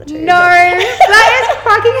No, that is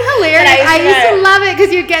fucking hilarious. I used to love it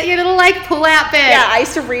because you'd get your little like pull out bit. Yeah, I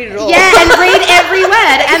used to read it all. Yeah, and read every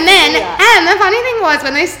word. And then, and the funny thing was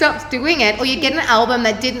when they stopped doing it, or you'd get an album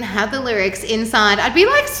that didn't have the lyrics inside, I'd be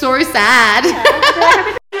like so sad.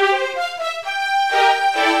 Yeah,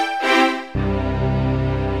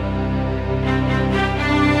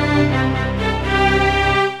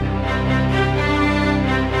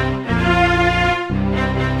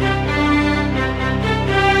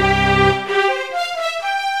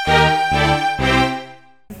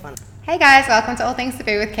 Hey guys, welcome to All Things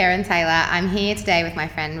Taboo with Karen Taylor. I'm here today with my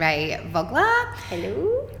friend Ray Vogler.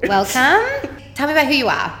 Hello. Welcome. Tell me about who you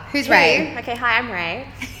are. Who's Ray? Okay, hi, I'm Ray.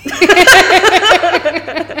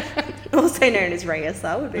 Also known as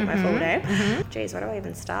Rayessa would be my full name. Jeez, where do I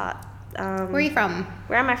even start? Where are you from?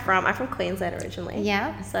 Where am I from? I'm from Queensland originally.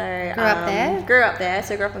 Yeah. So Grew up there? Grew up there.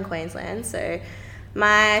 So grew up in Queensland. So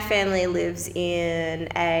my family lives in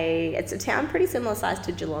it's a town pretty similar size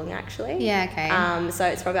to Geelong actually. Yeah, okay. So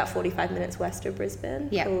it's probably about 45 minutes west of Brisbane.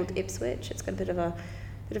 Yep. Called Ipswich. It's got a bit of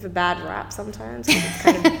a bad rap sometimes. It's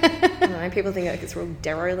kind of, I don't know, people think like it's real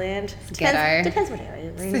Dero land. Depends what area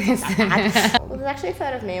you're in. It's not that bad. Well, there's actually a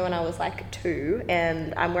photo of me when I was like 2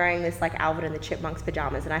 and I'm wearing this like Alvin and the Chipmunks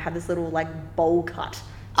pajamas and I have this little like bowl cut.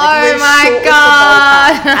 Like, oh my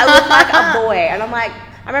God. I look like a boy and I'm like,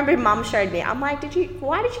 I remember Mum showed me. I'm like,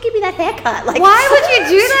 why did you give me that haircut? Like, why would you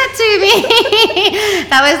do that to me?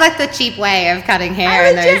 That was like the cheap way of cutting hair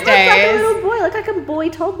in those days. Like a little boy, like a boy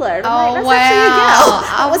toddler. And I'm oh like, that's wow!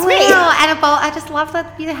 actually a girl. That was me. And a bowl. I just love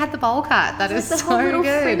that you had the bowl cut. That is the so whole little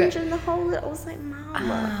good. fringe and the whole little. I was like,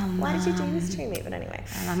 Mum, why did you do this to me? But anyway,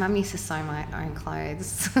 my mum used to sew my own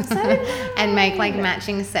clothes and make like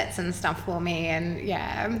matching sets and stuff for me. And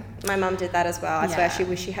yeah, my mum did that as well. I swear she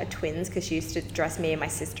wished she had twins because she used to dress me and my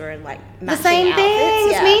sister in like the matching same outfits.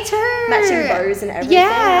 things. Yeah. Me too. Matching bows and everything.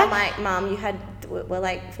 Yeah. And I'm like, Mum, we're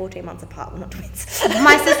like 14 months apart. We're not twins.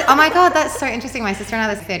 My sister. Oh my God, that's so interesting. My sister and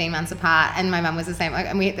I were 13 months apart, and my mum was the same. Like,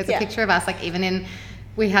 and there's a picture of us, like even in.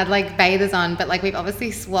 We had like bathers on, but like we've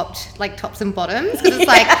obviously swapped like tops and bottoms because it's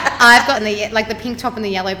like I've gotten the pink top and the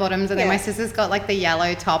yellow bottoms, and then my sister's got like the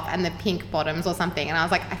yellow top and the pink bottoms or something. And I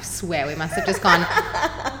was like, I swear we must have just gone,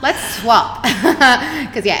 let's swap,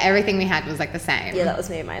 because everything we had was like the same. Yeah, that was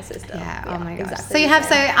me and my sister. Yeah. Oh my gosh. Exactly So you have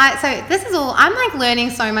so this is all. I'm like learning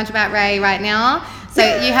so much about Ray right now. So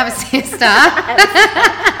you have a sister.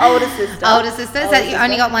 Older sister. So you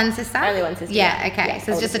only got one sister? Only one sister. Yeah, okay. Yeah,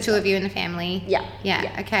 so it's just the two of you in the family? Yeah.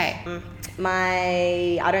 Okay.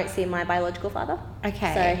 I don't see my biological father.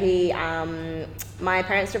 Okay. So he, my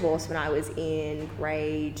parents divorced when I was in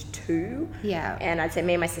grade 2. Yeah. And I'd say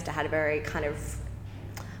me and my sister had a very kind of,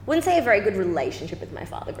 wouldn't say a very good relationship with my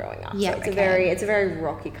father growing up. Yeah, so it's a very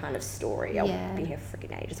rocky kind of story. I wouldn't be here for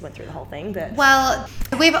freaking ages, went through the whole thing, but. Well,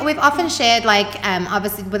 we've often shared, like,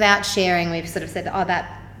 obviously without sharing, we've sort of said, oh,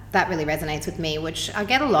 that really resonates with me, which I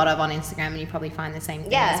get a lot of on Instagram, and you probably find the same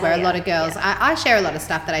thing. Where a lot of girls, I share a lot of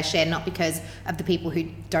stuff that I share, not because of the people who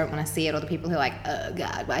don't want to see it or the people who are like, oh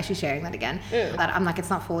God, why is she sharing that again? But I'm like, it's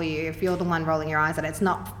not for you. If you're the one rolling your eyes at it, it's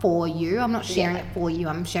not for you. I'm not sharing it for you.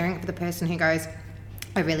 I'm sharing it for the person who goes,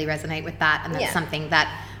 I really resonate with that, and that's something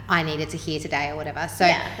that I needed to hear today or whatever.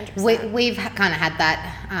 So we've kind of had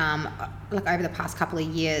that like over the past couple of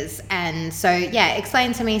years. And so,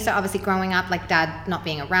 explain to me. So obviously growing up, like dad not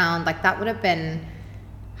being around, like that would have been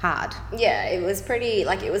hard. Yeah, it was pretty,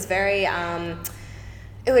 like it was very,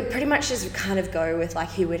 it would pretty much just kind of go with like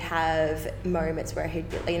he would have moments where he'd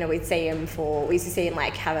be, we used to see him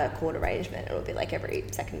like have a court arrangement. It would be like every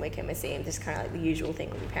second weekend we see him, just kind of like the usual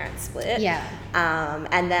thing when your parents split. Yeah.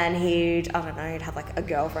 And then he'd have like a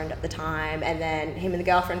girlfriend at the time, and then him and the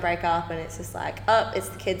girlfriend break up, and it's just like, oh, it's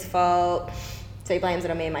the kid's fault. So he blames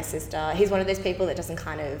it on me and my sister. He's one of those people that doesn't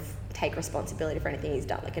kind of take responsibility for anything he's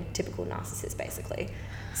done, like a typical narcissist basically.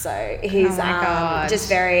 So he's just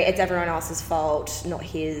it's everyone else's fault, not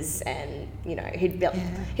his, and he'd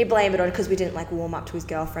blame it on because we didn't like warm up to his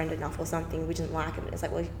girlfriend enough or something. We didn't like him, and it's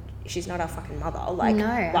like, well, she's not our fucking mother. Like,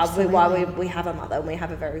 why we have a mother and we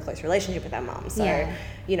have a very close relationship with our mum. So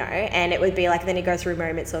and it would be like then he'd go through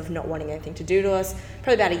moments of not wanting anything to do to us.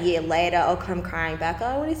 Probably about a year later, I'll come crying back. Oh,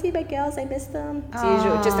 I want to see my girls. I miss them. It's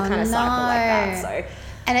usual, just a kind of cycle like that. So.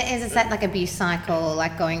 And is that like abuse cycle,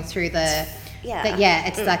 like going through the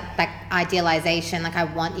it's like idealization, like I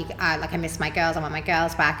want you, like I miss my girls, I want my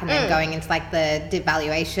girls back, and then going into like the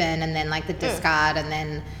devaluation and then like the discard and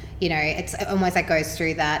then you know, it's almost like goes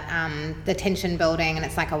through that the tension building, and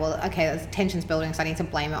it's like, oh well, okay, the tension's building, so I need to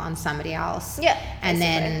blame it on somebody else. Yeah. And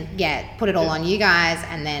then put it all on you guys,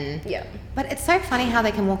 and then But it's so funny how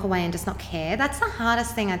they can walk away and just not care. That's the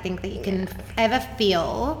hardest thing I think that you can ever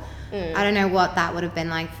feel. I don't know what that would have been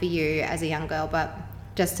like for you as a young girl, but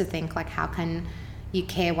just to think like, how can you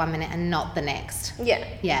care 1 minute and not the next?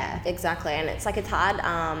 Yeah, exactly. And it's like, it's hard,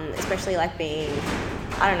 especially like being,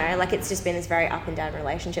 I don't know, like it's just been this very up and down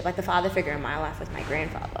relationship. Like the father figure in my life was my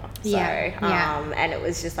grandfather. So and it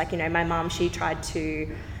was just like, you know, my mum, she tried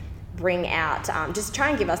to bring out, just try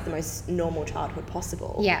and give us the most normal childhood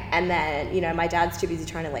possible. And then, you know, my dad's too busy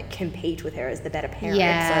trying to like compete with her as the better parent.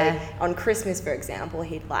 So on Christmas, for example,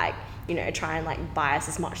 he'd like, you know, try and like buy us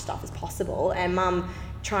as much stuff as possible, and mum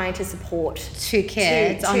trying to support two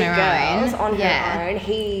kids on her own.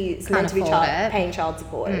 He's meant to be paying child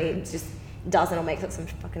support, and he just doesn't, or makes up some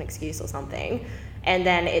fucking excuse or something. And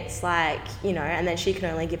then it's like, you know, and then she can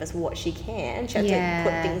only give us what she can. She had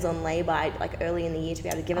to put things on lay-by like early in the year to be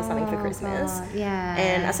able to give us something for Christmas.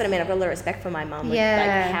 And I sort of mean, I've got a lot of respect for my mum with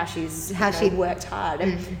like how she worked hard.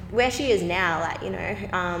 And where she is now, like, you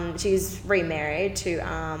know, she's remarried to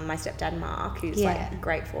my stepdad Mark, who's like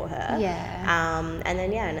great for her. And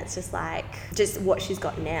then and it's just like, just what she's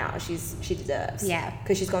got now, she deserves.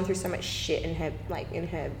 Because she's gone through so much shit in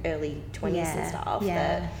her early 20s and stuff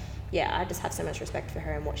that I just have so much respect for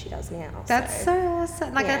her and what she does now. That's so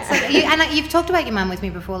awesome. Like that's like, and you've talked about your mum with me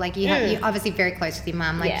before. Like you're obviously very close with your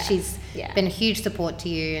mum. Like she's been a huge support to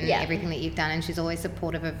you and everything that you've done, and she's always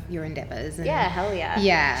supportive of your endeavors. And hell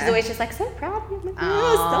yeah. She's always just like, so proud of you.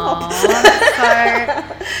 Stop.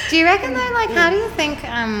 So, do you reckon though? Like, how do you think?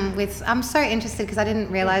 I'm so interested because I didn't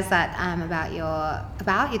realize that about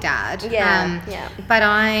your dad. But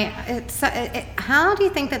how do you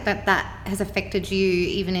think that has affected you,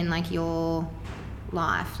 even in like your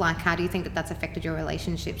life? Like, how do you think that that's affected your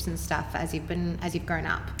relationships and stuff as you've grown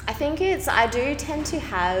up? I think I do tend to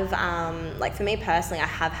have, like for me personally, I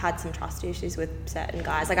have had some trust issues with certain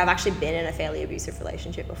guys. Like I've actually been in a fairly abusive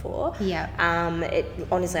relationship before.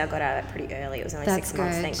 Honestly, I got out of it pretty early. It was only 6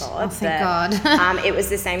 months, thank God. Oh, thank God. It was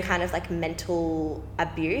the same kind of like mental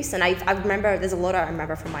abuse. And I remember, there's a lot I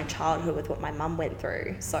remember from my childhood with what my mum went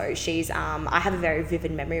through. So she's, I have a very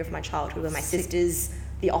vivid memory of my childhood where my sister's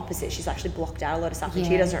the opposite. She's actually blocked out a lot of stuff, and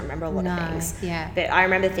she doesn't remember a lot of things. But I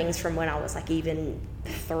remember things from when I was like even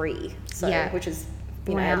 3. So which is,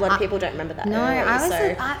 you know, a lot of people don't remember that. No,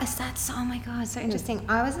 early, that's oh my God, so interesting.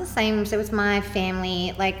 I was the same. So it was my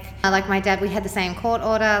family, like my dad, we had the same court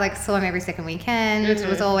order, like saw him every second weekend. It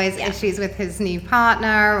was always issues with his new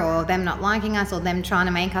partner, or them not liking us, or them trying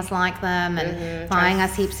to make us like them, and buying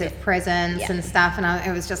us heaps of presents and stuff. And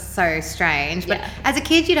it was just so strange. But as a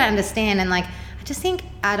kid, you don't understand. And like, I just think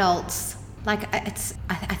adults, like I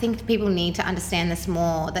think people need to understand this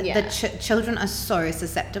more, that the children are so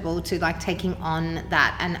susceptible to like taking on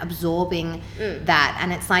that and absorbing that,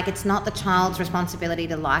 and it's like, it's not the child's responsibility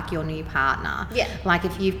to like your new partner. Like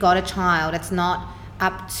if you've got a child, it's not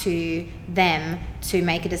up to them to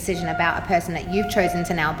make a decision about a person that you've chosen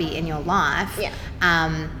to now be in your life.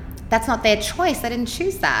 That's not their choice. They didn't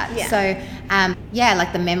choose that. So,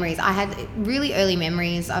 like the memories. I had really early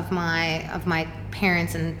memories of my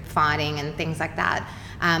parents and fighting and things like that.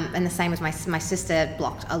 And the same as my sister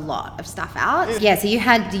blocked a lot of stuff out. So you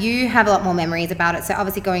have a lot more memories about it. So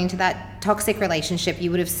obviously going into that toxic relationship,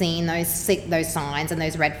 you would have seen those signs and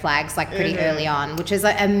those red flags like pretty early on, which is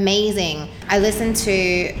like, amazing. I listen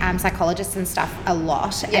to psychologists and stuff a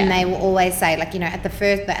lot, and they will always say, like, you know, at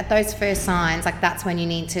those first signs, like that's when you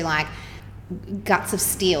need to like guts of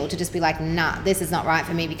steel to just be like, nah, this is not right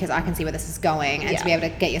for me, because I can see where this is going, and to be able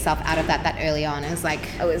to get yourself out of that early on is like,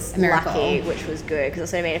 it was a miracle. Lucky, which was good,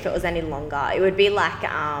 because that's what I mean. If it was any longer, it would be like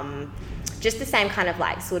just the same kind of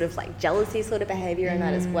like sort of like jealousy sort of behavior in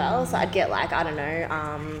that as well. So I'd get like, I don't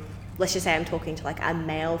know, let's just say I'm talking to like a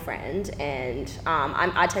male friend, and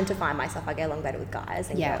I tend to find myself, I get along better with guys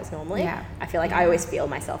than girls normally. I feel like I always feel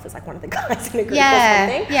myself as like one of the guys in a group or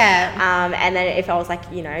something. And then if I was like,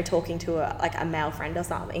 you know, talking to a male friend or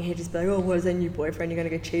something, he'd just be like, oh, what is that new boyfriend? You're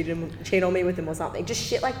gonna go cheat on me with him or something? Just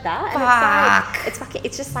shit like that. And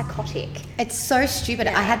it's just psychotic. It's so stupid.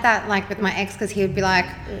 I had that like with my ex, because he would be like,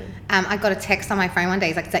 I got a text on my phone one day.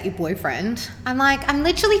 He's like, is that your boyfriend? I'm like, I'm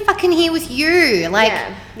literally fucking here with you. Like,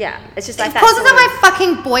 it's just like of course it's not my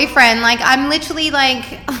fucking boyfriend. Like, I'm literally like,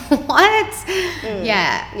 what?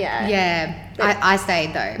 I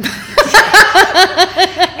stayed though.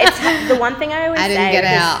 It's the one thing I always say. I didn't get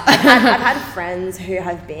out. I've had friends who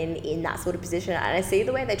have been in that sort of position, and I see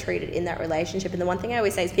the way they're treated in that relationship. And the one thing I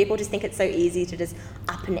always say is people just think it's so easy to just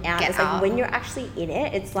up and out. It's like when you're actually in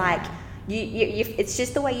it, it's like you it's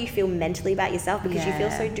just the way you feel mentally about yourself, because you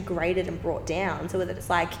feel so degraded and brought down. So that it's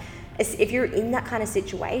like, if you're in that kind of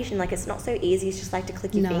situation, like it's not so easy. It's just like to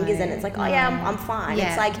click your fingers and it's like, oh yeah, I'm fine.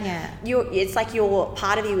 It's like it's like your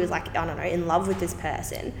part of you is like, I don't know, in love with this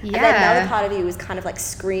person, and then another part of you is kind of like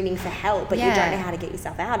screaming for help, but you don't know how to get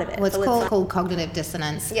yourself out of it. Well, it's called cognitive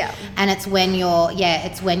dissonance. Yeah, and it's when you're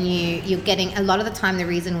getting, a lot of the time the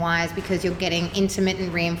reason why is because you're getting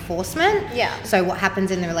intermittent reinforcement. Yeah. So what happens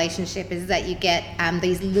in the relationship is that you get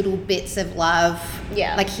these little bits of love,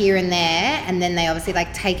 like here and there, and then they obviously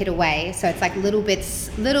like take it away. So it's like little bit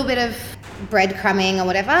of breadcrumbing or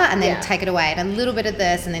whatever, and then take it away, and a little bit of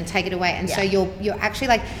this, and then take it away. And so you're actually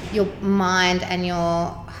like, your mind and your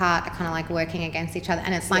heart are kind of like working against each other,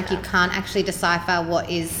 and it's like you can't actually decipher what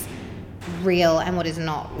is real and what is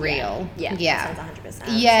not real. That sounds 100%.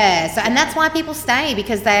 Yeah. So, and that's why people stay,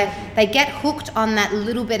 because they get hooked on that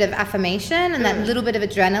little bit of affirmation and that little bit of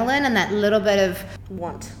adrenaline and that little bit of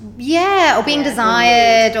want. Yeah, or being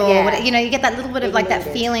desired, or whatever, you get that little bit of like that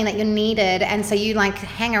feeling that you're needed, and so you like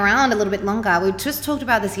hang around a little bit longer. We just talked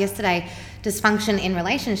about this yesterday, dysfunction in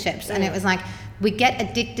relationships, and it was like we get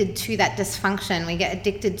addicted to that dysfunction. We get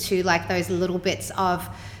addicted to like those little bits of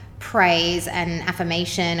praise and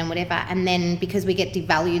affirmation and whatever, and then because we get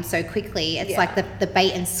devalued so quickly, it's like the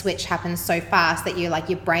bait and switch happens so fast that you're like,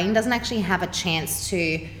 your brain doesn't actually have a chance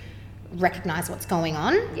to recognize what's going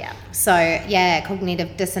on. So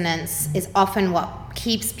cognitive dissonance is often what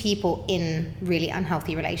keeps people in really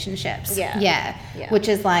unhealthy relationships. Which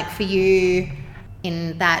is like, for you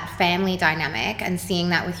in that family dynamic and seeing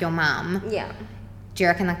that with your mum, do you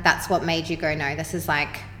reckon like that's what made you go, no, this is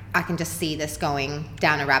like, I can just see this going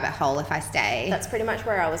down a rabbit hole if I stay? That's pretty much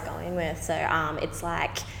where I was going with. So it's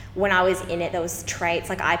like, when I was in it, there was traits,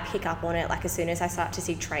 like I pick up on it, like as soon as I start to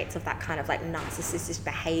see traits of that kind of like narcissistic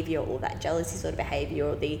behavior, or that jealousy sort of behavior,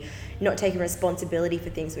 or the not taking responsibility for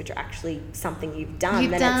things which are actually something you've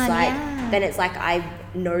done, then it's like I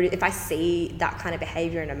know, if I see that kind of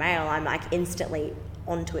behavior in a male, I'm like instantly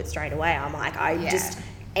onto it straight away. I'm like,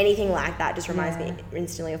 anything like that just reminds me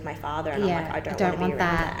instantly of my father, and I'm like, I don't want to be around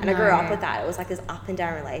that. And I grew up with that. It was like this up and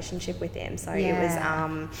down relationship with him. So it was,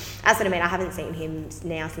 that's what I mean. I haven't seen him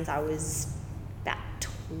now since I was about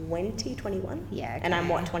 21. And I'm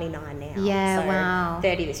 29 now.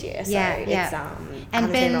 30 this year. So it's and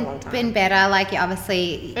been better. Like, you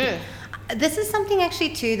obviously. This is something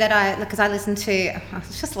actually too that because I just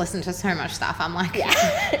listen to so much stuff. I'm like,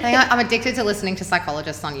 I'm addicted to listening to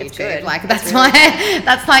psychologists on YouTube. Like that's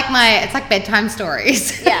it's like bedtime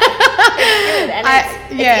stories. It's good. And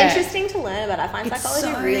it's interesting to learn about. I find psychology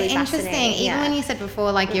so really interesting. Even when you said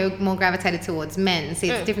before, like you're more gravitated towards men. See,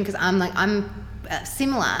 it's different, because I'm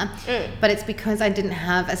similar, but it's because I didn't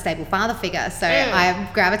have a stable father figure, so I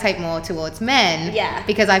gravitate more towards men,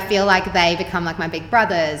 because I feel like they become like my big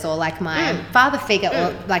brothers, or like my father figure,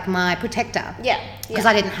 or like my protector, because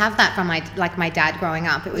I didn't have that from my dad growing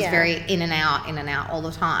up. It was very in and out all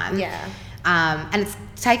the time, and it's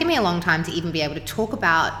taken me a long time to even be able to talk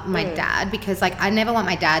about my dad, because like I never want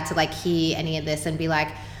my dad to like hear any of this and be like,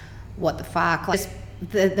 what the fuck, like,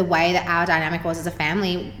 the way that our dynamic was as a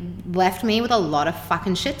family left me with a lot of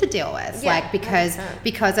fucking shit to deal with, like because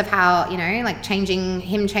of how, like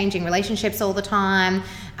changing relationships all the time.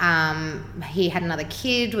 He had another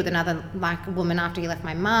kid with another like woman after he left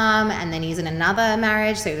my mum, and then he's in another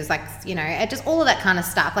marriage, so he was like, it just all of that kind of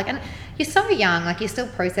stuff, like, and you're so young, like you're still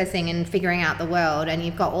processing and figuring out the world, and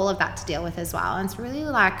you've got all of that to deal with as well, and it's really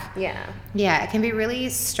like it can be really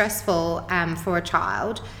stressful for a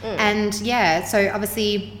child. And so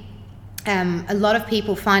obviously a lot of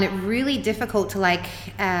people find it really difficult to like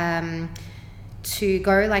to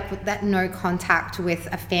go like with that no contact with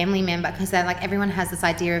a family member, because they're like, everyone has this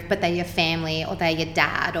idea of, but they're your family, or they're your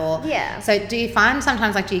dad, or so do you find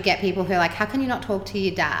sometimes, like, do you get people who are like, how can you not talk to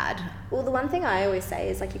your dad? Well, the one thing I always say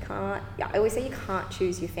is like, I always say you can't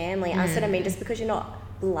choose your family. That's what I mean. Just because you're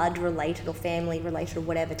not blood related or family related or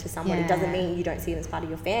whatever to someone, it doesn't mean you don't see them as part of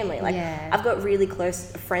your family. Like I've got really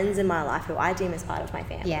close friends in my life who I deem as part of my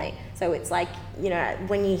family. So it's like, you know,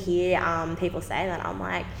 when you hear people say that, I'm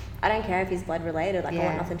like, I don't care if he's blood related, like I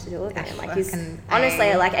want nothing to do with him. Like he's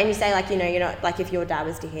honestly like, and you say like, you know, you're not like, if your dad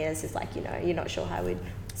was to hear this, it's like, you know, you're not sure how he'd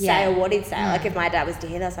say or what he'd say. Like if my dad was to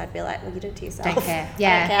hear this, I'd be like, well, you did it to yourself. Don't care. I don't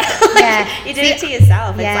care. Yeah. You did it to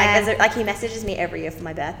yourself. It's like he messages me every year for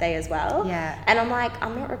my birthday as well. Yeah. And I'm like,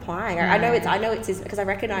 I'm not replying. I know it's his, because I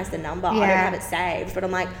recognize the number. I don't have it saved, but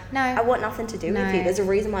I'm like, no, I want nothing to do with you. There's a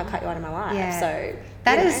reason why I cut you out of my life. Yeah. So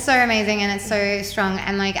that is so amazing, and it's so strong,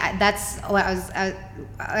 and like that's what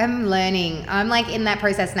I'm learning. I'm like in that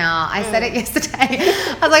process now. I said it yesterday.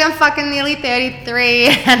 I was like, I'm fucking nearly 33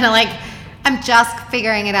 and like I'm just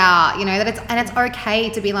figuring it out, you know, that it's okay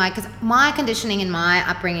to be like, because my conditioning and my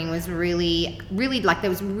upbringing was really like, there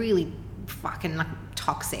was really fucking like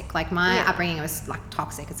toxic. Like my upbringing was like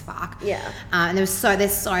toxic as fuck. And there's so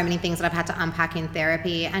many things that I've had to unpack in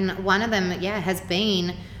therapy, and one of them has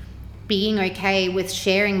been being okay with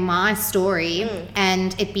sharing my story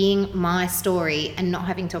and it being my story and not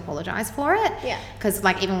having to apologize for it. Because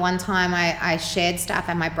like even one time I shared stuff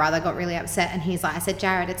and my brother got really upset, and he's like, I said,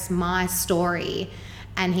 Jared, it's my story.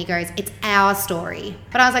 And he goes, it's our story.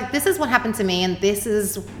 But I was like, this is what happened to me, and this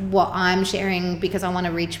is what I'm sharing because I want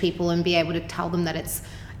to reach people and be able to tell them that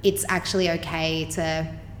it's actually okay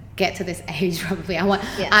to get to this age. Probably I'm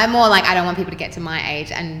more like, I don't want people to get to my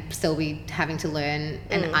age and still be having to learn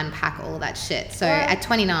and unpack all of that shit. So at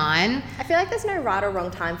 29, I feel like there's no right or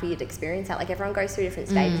wrong time for you to experience that. Like everyone goes through different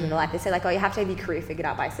stages in their life. They say like, oh, you have to have your career figured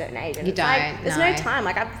out by a certain age, and you don't, like, there's no time.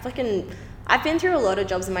 Like I've been through a lot of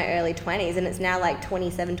jobs in my early 20s, and it's now like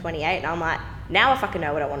 27, 28, and I'm like, now I fucking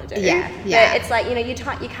know what I want to do. But it's like, you know, you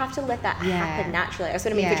have to let that happen naturally. That's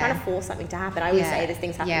what I mean. If you're trying to force something to happen, I always say these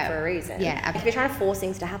things happen for a reason. If you're trying to force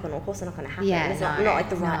things to happen, of course they're not going to happen. It's not like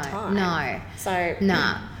the right time. No. So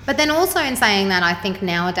But then also in saying that, I think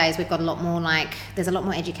nowadays we've got a lot more, like, there's a lot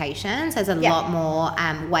more education. So there's a lot more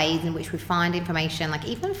ways in which we find information. Like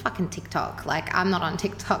even fucking TikTok. Like I'm not on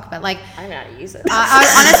TikTok, but like I don't know how to use it.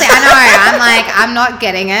 Honestly, I know. I'm like, I'm not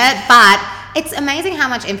getting it, but it's amazing how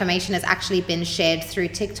much information has actually been shared through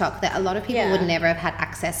TikTok that a lot of people would never have had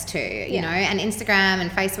access to, you know, and Instagram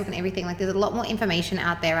and Facebook and everything. Like there's a lot more information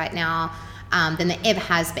out there right now than there ever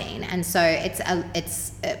has been. And so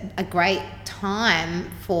it's a great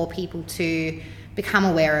time for people to become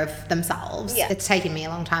aware of themselves. It's taken me a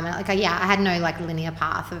long time. And like, I had no like linear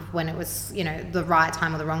path of when it was, you know, the right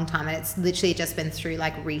time or the wrong time. And it's literally just been through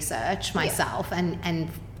like research myself and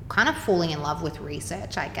kind of falling in love with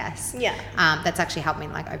research, I guess. That's actually helped me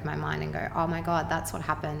like open my mind and go, oh my God, that's what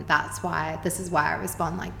happened. This is why I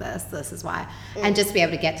respond like this. This is why. And just be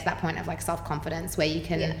able to get to that point of like self-confidence where you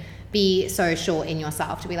can be so sure in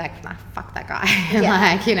yourself to be like, nah, fuck that guy.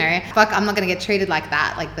 Like, you know, fuck, I'm not going to get treated like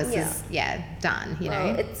that. Like this is, done, you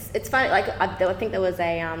know? It's funny. Like I think there was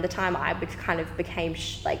the time I kind of became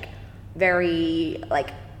like very like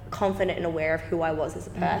confident and aware of who I was as a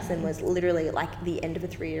person was literally like the end of a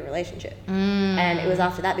 3-year relationship. And it was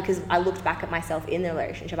after that, because I looked back at myself in the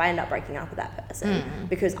relationship. I ended up breaking up with that person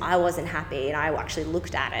because I wasn't happy, and I actually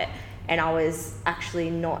looked at it and I was actually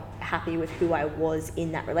not happy with who I was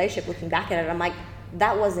in that relationship. Looking back at it, I'm like,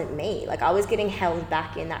 that wasn't me. Like I was getting held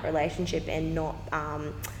back in that relationship and not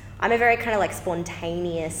I'm a very kind of like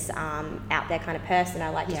spontaneous, out there kind of person. I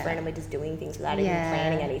like just randomly just doing things without even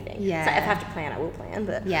planning anything. So if I have to plan, I will plan.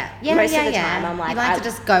 But most of the time, I'm like, you like to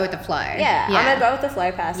just go with the flow. I'm a go with the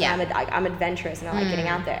flow person. I'm adventurous and I like getting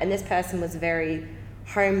out there. And this person was very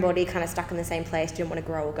homebody, kind of stuck in the same place, didn't want to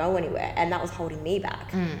grow or go anywhere, and that was holding me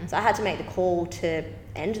back. So I had to make the call to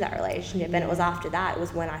end that relationship. And it was after that, it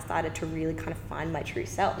was when I started to really kind of find my true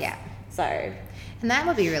self. So, and that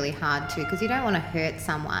would be really hard too, because you don't want to hurt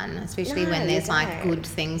someone, especially when there's like good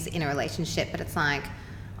things in a relationship. But it's like,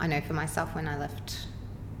 I know for myself, when I left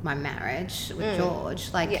my marriage with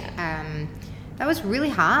George, like that was really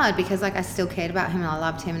hard, because like I still cared about him and I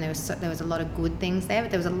loved him, and there was a lot of good things there,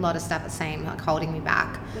 but there was a lot of stuff at the same, like holding me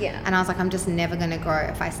back. And I was like, I'm just never going to grow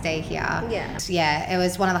if I stay here. It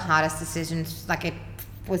was one of the hardest decisions. Like it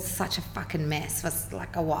was such a fucking mess for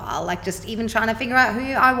like a while, like just even trying to figure out who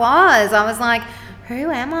I was like, who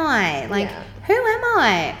am I? Like, who am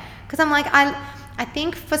I? Because I'm like, I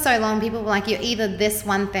think for so long people were like, you're either this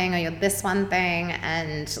one thing or you're this one thing,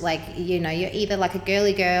 and like, you know, you're either like a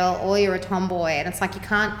girly girl or you're a tomboy, and it's like you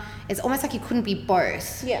can't, it's almost like you couldn't be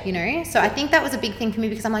both, you know? So I think that was a big thing for me,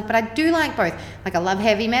 because I'm like, but I do like both. Like I love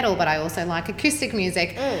heavy metal, but I also like acoustic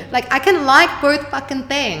music. Like I can like both fucking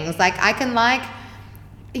things. Like I can like,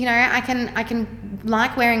 you know, I can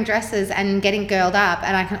like wearing dresses and getting girled up,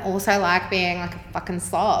 and I can also like being like a fucking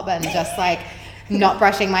slob and just like not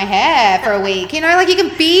brushing my hair for a week. You know, like you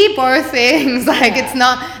can be both things. Like it's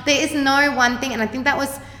not, there is no one thing. And I think that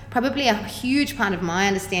was probably a huge part of my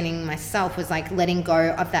understanding myself, was like letting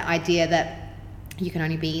go of that idea that you can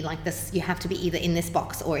only be like this, you have to be either in this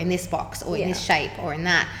box or in this box or in this shape or in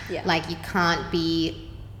that. Like you can't be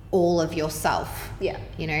all of yourself. You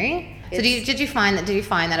know? So did you find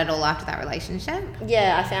that at all after that relationship?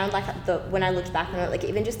 Yeah, I found like when I looked back on it, like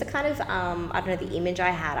even just the kind of I don't know, the image I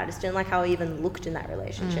had, I just didn't like how I even looked in that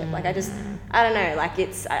relationship. Like I don't know, like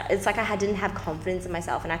it's like I didn't have confidence in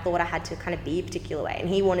myself, and I thought I had to kind of be a particular way, and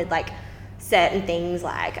he wanted like certain things,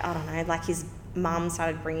 like I don't know, like his mum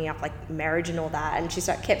started bringing up like marriage and all that, and she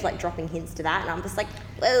kept like dropping hints to that, and I'm just like,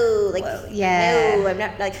 no, I'm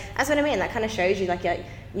not, like, that's what I mean. That kind of shows you like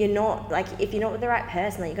you're not, like, if you're not with the right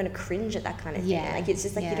person, like you're going to cringe at that kind of thing. Like it's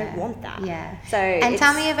just like you don't want that. So and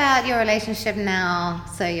tell me about your relationship now.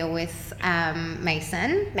 So you're with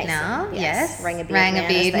Mason now. Yes. Rang a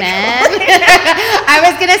beard man. I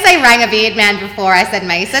was gonna say rang a beard man before I said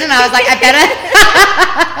Mason, and I was like, I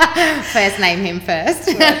better first name him first.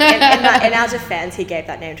 In our defense, he gave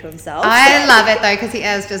that name to himself. I love it though, because he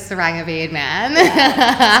is just a rang a beard man.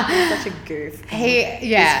 He's such a goof. He's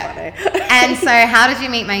funny. And so how did you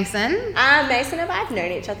meet Mason? Mason and I have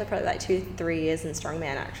known each other probably like 2-3 years in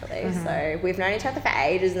Strongman, actually. So we've known each other for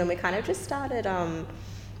ages, and then we kind of just started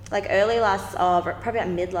like probably like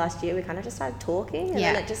mid last year, we kind of just started talking, and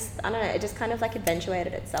then it just, I don't know, it just kind of like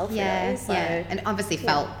eventuated itself. And obviously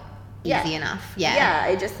felt easy enough.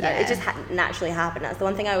 It just naturally happened. That's the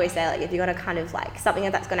one thing I always say, like if you're gonna kind of like something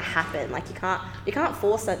like that's gonna happen, like you can't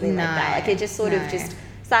force something like that. Like it just sort of just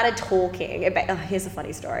started talking about, here's a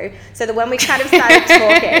funny story. So when we kind of started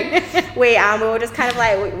talking, we were just kind of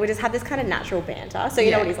like, we just had this kind of natural banter. So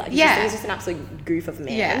you know what he's like. He's just an absolute goof of a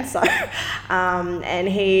man. So, and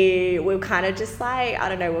we were kind of just like, I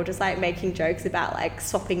don't know, we were just like making jokes about like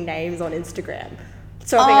swapping names on Instagram.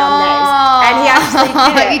 Swapping on names. And he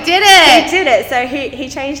actually did it. He did it. So he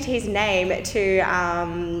changed his name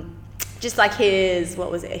to, just like his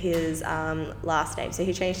last name. So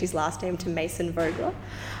he changed his last name to Mason Vogler.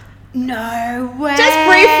 No way. Just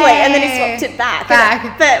briefly, and then he swapped it back.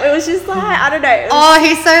 But it was just like, I don't know.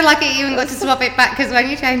 He's so lucky you even got to swap it back, because when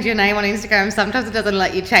you change your name on Instagram, sometimes it doesn't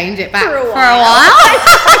let you change it back for a while.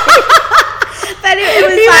 But it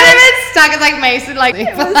was he would have been stuck as like Mason, like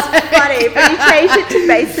it was funny, but he changed it to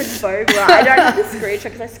Mason Vogler. I don't have the screenshot,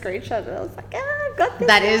 because I screenshot it, and I was like, I've got this.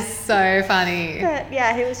 That is so funny. But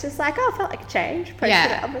yeah, he was just like, I felt like a change. Posted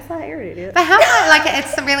it. I was like, you're an idiot. But how, like,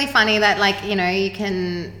 it's really funny that, like, you know, you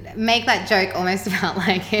can make that joke almost about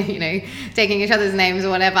like, you know, taking each other's names or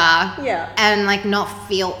whatever. And like not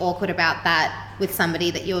feel awkward about that with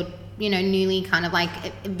somebody that you're, you know, newly kind of like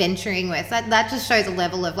venturing with. That just shows a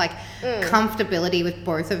level of like comfortability with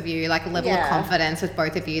both of you, like a level of confidence with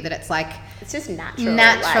both of you, that it's like, it's just natural,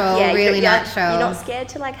 like, really natural. You're not scared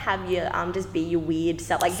to like have your just be your weird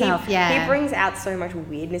self. Like he brings out so much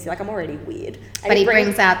weirdness. Like I'm already weird, but he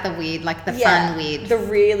brings out the weird, like the fun weird, the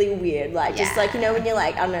really weird, like just like, you know, when you're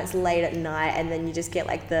like, I don't know, it's late at night, and then you just get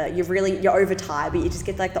like you're overtired, but you just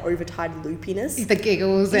get like the overtired loopiness, the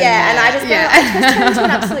giggles, and I just turn into an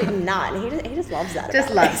absolute nut, and he just loves that.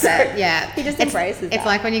 Just loves it. He just embraces it. It's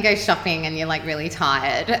like when you go shopping and you're like really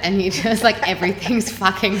tired, and you just like everything's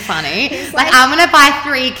fucking funny. Like I'm gonna buy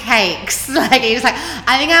 3 cakes. Like you're just like,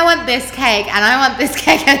 I think I want this cake and I want this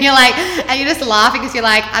cake, and you're like, and you're just laughing because you're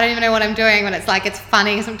like, I don't even know what I'm doing, but it's like, it's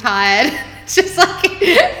funny because I'm tired. It's just like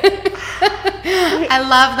I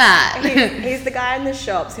love that. He's the guy in the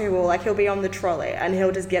shops who will like, he'll be on the trolley and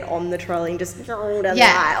he'll just get on the trolley and just roll down the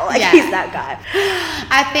aisle. Like he's that guy.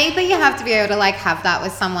 I think that you have to be able to like have that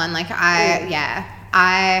with someone. Like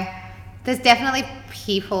there's definitely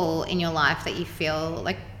people in your life that you feel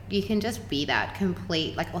like you can just be that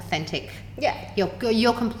complete, like authentic,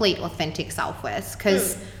 your complete authentic self with,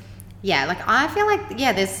 because like I feel like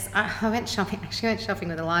there's I went shopping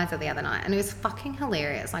with Eliza the other night, and it was fucking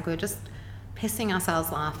hilarious. Like we were just pissing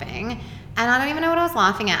ourselves laughing, and I don't even know what I was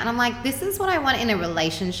laughing at, and I'm like, this is what I want in a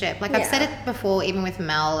relationship. Like I've said it before, even with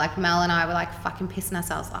Mel, like Mel and I were like fucking pissing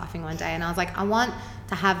ourselves laughing one day, and I was like, I want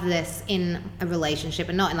to have this in a relationship,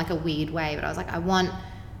 and not in like a weird way, but I was like, I want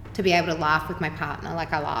to be able to laugh with my partner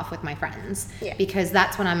like I laugh with my friends, because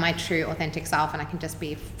that's when I'm my true authentic self, and I can just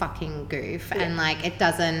be fucking goof, and like it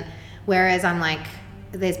doesn't, whereas I'm like,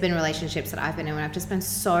 there's been relationships that I've been in when I've just been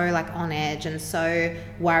so like on edge and so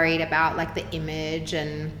worried about like the image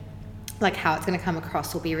and like how it's going to come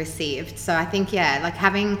across or be received. So I think do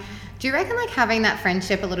you reckon like having that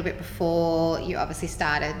friendship a little bit before you obviously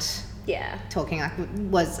started talking like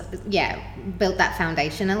was built that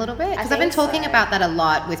foundation a little bit, because I've been talking about that a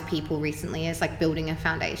lot with people recently, is like building a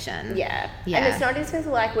foundation. And it's not just because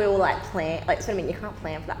like we all like plan, like, so I mean, you can't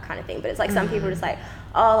plan for that kind of thing, but it's like some people just like,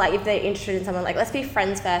 oh, like if they're interested in someone, like let's be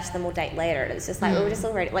friends first, then we'll date later. And it's just like we were just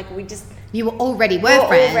already like you were already friends.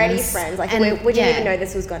 Already friends. Like we didn't even know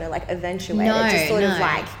this was going to like eventuate. It just sort of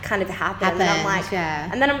like kind of happened. And I'm like,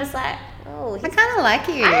 and then I'm just like, oh, I kind of like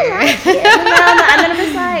you. I like you. And then I'm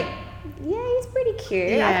just like, yeah, he's pretty cute.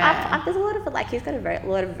 There's a lot of like, he's got a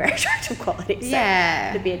lot of very attractive qualities. So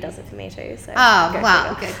the beard does it for me too. So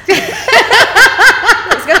wow, good.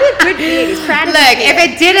 It's gonna be a good beard. He's proud of his beard. If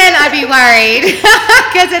it didn't, I'd be worried,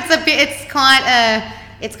 because it's quite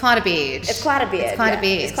a beard. It's quite a beard. It's quite a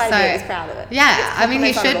beard. He's proud of it. Yeah, I mean,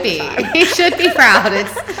 he should be. He should be proud.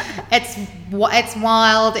 It's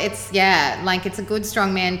wild. It's like it's a good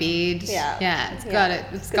strong man beard. It's got it.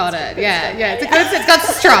 It's got a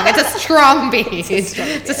strong beard.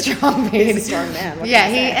 It's a strong beard. He's a strong man.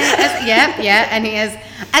 And he is.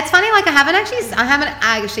 It's funny. Like I haven't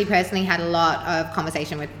actually personally had a lot of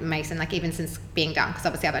conversation with Mason, like even since being done, because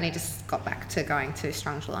obviously I've only just got back to going to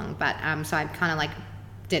Strong Geelong, but so I kind of like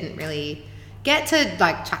didn't really get to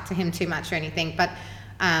like chat to him too much or anything, but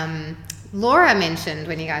Laura mentioned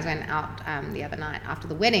when you guys went out the other night after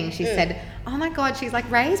the wedding, she said, oh my God, she's like,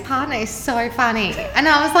 Ray's partner is so funny. And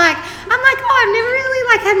I was like, I've never really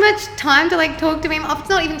like had much time to like talk to him. It's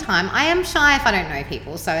not even time. I am shy if I don't know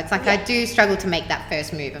people. So it's like I do struggle to make that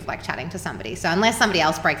first move of like chatting to somebody. So unless somebody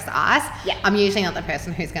else breaks the ice, I'm usually not the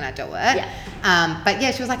person who's going to do it. But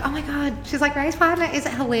she was like, oh my God, she's like, Ray's partner is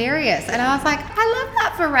hilarious. And I was like, I love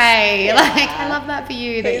that for Ray. Like, I love that for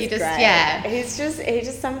you, that you just, He's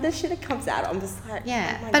just some of the shit that comes out. I'm just like,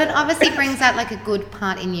 but it obviously brings out like a good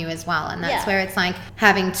part in you as well, and that's where it's like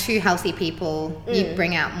having two healthy people, you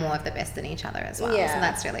bring out more of the best in each other as well. So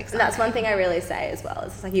that's really exciting. And that's one thing I really say as well.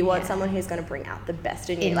 It's like you want someone who's going to bring out the best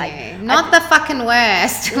in you, like not the fucking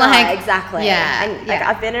worst. Like exactly. And like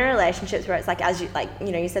I've been in relationships where it's like, as you like,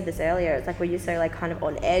 you know, you said this earlier, it's like where you're so like kind of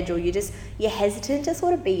on edge, or you're hesitant to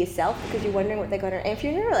sort of be yourself because you're wondering what they're going to. And if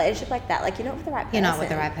you're in a relationship like that, like you're not with the right person. You're not with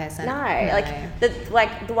the right person. No.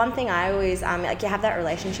 Like the one thing I always like you have that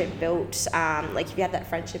relationship built, like if you have that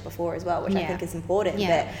friendship before as well, which I think is important.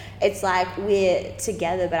 But it's like we're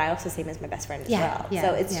together, but I also see him as my best friend as well.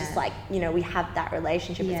 So it's just like, you know, we have that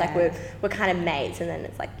relationship. It's like we're kind of mates, and then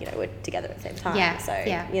it's like, you know, we're together at the same time. So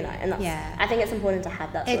you know, and that's, I think it's important to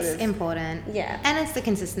have that. It's important. And it's the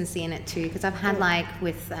consistency in it too, because I've had like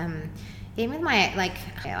with even with my like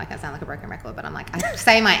I sound like a broken record, but I'm like, I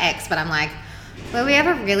say my ex, but I'm like, were we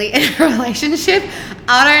ever really in a relationship?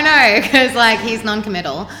 I don't know, because like he's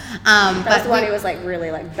non-committal. That's the one who was like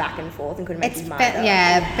really like back and forth and couldn't make his mind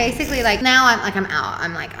up. Basically like now I'm out.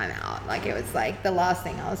 I'm out. Like it was like the last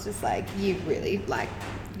thing, I was just like, you really like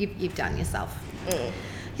you've done yourself.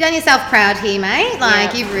 You've done yourself proud here, mate.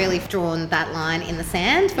 Like you've really drawn that line in the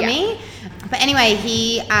sand for me. But anyway,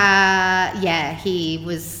 he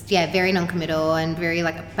was very non-committal and very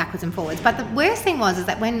like backwards and forwards. But the worst thing is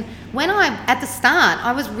that when I at the start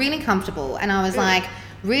I was really comfortable and I was like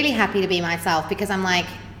really happy to be myself, because I'm like,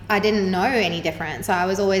 I didn't know any different. So I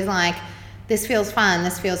was always like, this feels fun,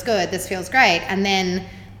 this feels good, this feels great. And then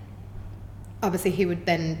obviously he would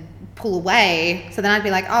then pull away. So then I'd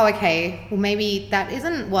be like, oh, okay, well maybe that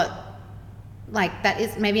isn't what, like that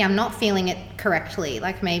is, maybe I'm not feeling it correctly.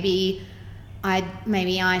 Like maybe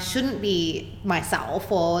I shouldn't be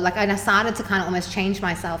myself, or like I started to kind of almost change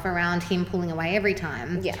myself around him pulling away every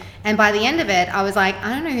time. And by the end of it, I was like, I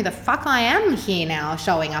don't know who the fuck I am here now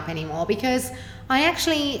showing up anymore, because I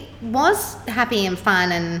actually was happy and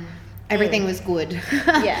fun and everything was good.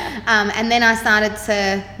 And then I started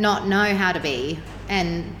to not know how to be,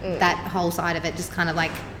 and that whole side of it just kind of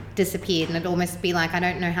like disappeared, and it'd almost be like, I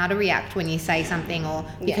don't know how to react when you say something, or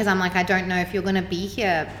because I'm like, I don't know if you're going to be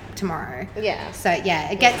here tomorrow. So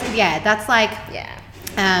it gets that's like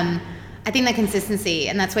I think that consistency,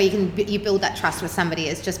 and that's where you build that trust with somebody,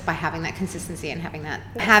 is just by having that consistency and having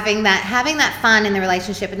that fun in the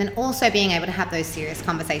relationship, and then also being able to have those serious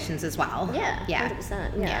conversations as well.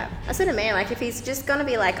 100%. That's what I mean. Like if he's just gonna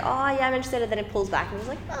be like, oh yeah, I'm interested, and then it pulls back and he's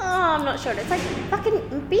like, oh, I'm not sure. It's like,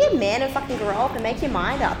 fucking be a man and fucking grow up and make your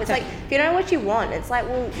mind up. It's like, if you don't know what you want, it's like,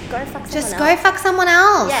 well, go fuck someone else. Just go fuck someone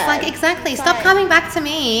else. Like exactly. Stop coming back to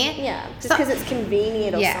me. Just because it's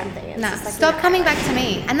convenient or something. It's just like, stop coming back to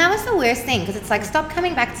me. And that was the worst thing, because it's like, stop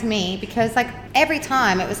coming back to me, because like every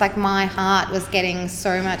time it was like my heart was getting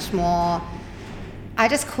so much more, I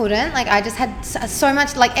just couldn't, like I just had so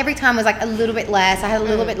much, like every time was like a little bit less, I had a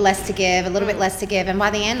little bit less to give, and by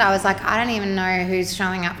the end I was like, I don't even know who's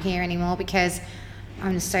showing up here anymore, because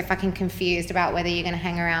I'm just so fucking confused about whether you're going to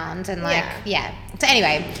hang around and like, yeah. So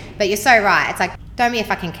anyway, but you're so right. It's like, don't be a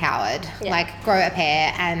fucking coward. Yeah. Like, grow a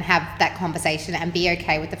pair and have that conversation and be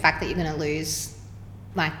okay with the fact that you're going to lose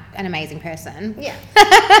like an amazing person. Yeah.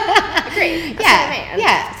 Agreed. That's Yeah. what I mean.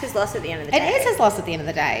 Yeah. It's his loss at the end of the day. It is his loss at the end of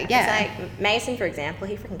the day. Yeah. It's like Mason, for example,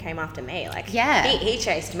 he freaking came after me. Like, Yeah. he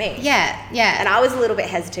chased me. Yeah. Yeah. And I was a little bit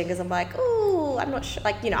hesitant because I'm like, oh, I'm not sure.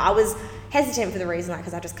 Like, you know, I was hesitant for the reason, like,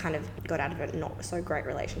 because I just kind of got out of a not so great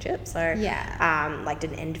relationship. So, like,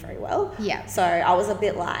 didn't end very well. Yeah. So I was a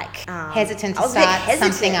bit like hesitant to I was a bit start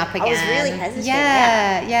hesitant. something up again. I was really hesitant.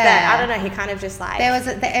 Yeah. But I don't know. He kind of just like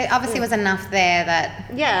There obviously was enough there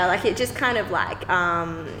that. yeah, like it just kind of like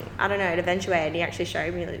I don't know, it eventuated. He actually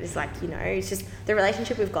showed me that it's like, you know, it's just the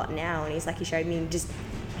relationship we've got now, and he's like, he showed me just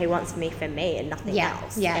he wants me for me and nothing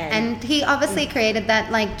else. Yeah, and he obviously created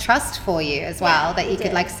that like trust for you as well, that you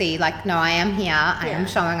could like see like, no, I am here, I am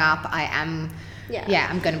showing up, I am. Yeah,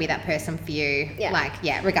 I'm going to be that person for you. Yeah. Like,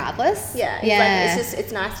 regardless. Yeah, like,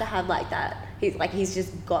 it's nice to have like that. He's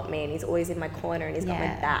just got me, and he's always in my corner, and he's got my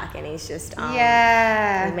back, and he's just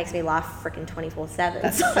he makes me laugh freaking 24/7.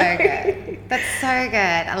 That's so good. That's so good.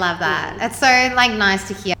 I love that. It's so like nice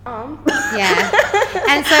to hear. Yeah.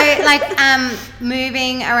 And so like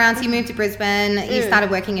moving around, so you moved to Brisbane, you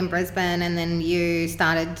started working in Brisbane, and then you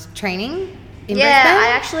started training in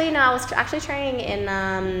Brisbane? I was actually training in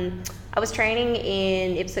I was training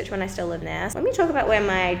in Ipswich when I still lived there. Let me talk about where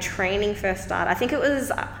my training first started. I think it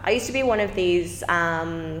was, I used to be one of these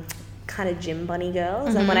kind of gym bunny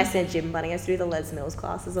girls. And when I said gym bunny, I used to do the Les Mills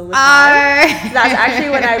classes all the time. So that's actually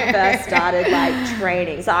when I first started like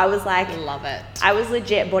training. So I was like, love it. I was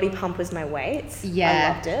legit, body pump was my weights. I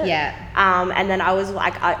loved it. Yeah. And then I was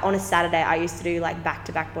like, on a Saturday, I used to do like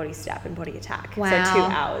back-to-back body step and body attack. Wow. So 2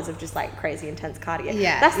 hours of just like crazy intense cardio.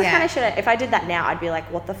 Yeah. That's the kind of shit, if I did that now, I'd be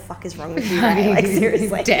like, what the fuck is wrong with you, Ray? Like,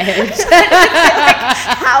 seriously. Dead. Like,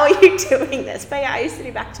 how are you doing this? But yeah, I used to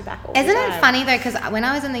do back-to-back all the time. Isn't it funny though, because when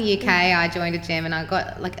I was in the UK, I joined a gym and I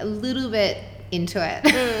got like a little bit into it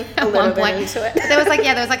at one point. There was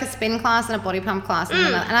like a spin class and a body pump class,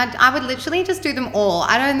 and I would literally just do them all.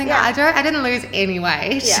 I don't think I didn't lose any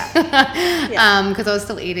weight. Because I was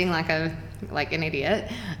still eating like an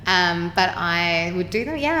idiot. But I would do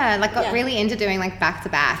them. Got really into doing like back to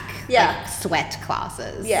back like sweat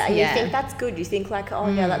classes. Yeah, you think that's good. You think like, oh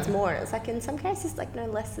yeah, that's more. And it's like in some cases like no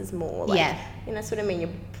less is more. Like, you know, that's what I mean. You're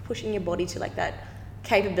pushing your body to like that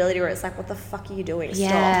capability where it's like, what the fuck are you doing?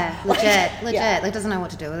 Stop. Legit. Like, it doesn't know what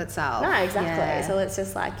to do with itself. No, exactly. So it's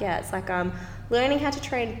just like, it's like learning how to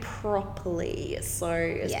train properly. So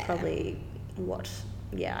it's probably what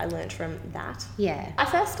I learned from that. Yeah. I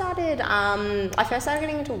first started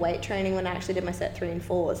getting into weight training when I actually did my set 3 and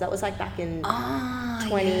 4s. That was like back in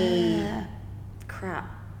 20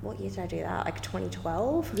 what year did I do that? Like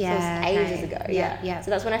 2012? Yeah. So it was ages ago. Yeah. So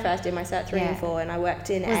that's when I first did my set 3 and 4, and I worked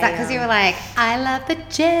in Was that because you were like, I love the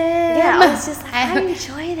gym? Yeah, I was just like, I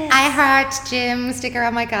enjoy this. I heart gym, sticker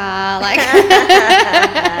on my car. Like.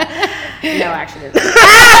 No, I actually didn't.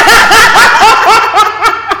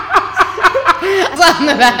 On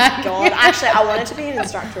the back. God, actually, I wanted to be an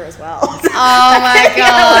instructor as well. Oh my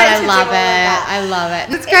God, I love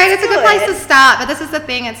it. It's great. It's a good place to start, but this is the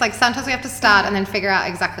thing. It's like sometimes we have to start and then figure out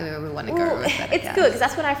exactly where we want to go with it. It's good because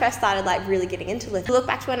that's when I first started like really getting into it. Look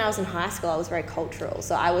back to when I was in high school, I was very cultural.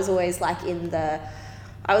 So I was always like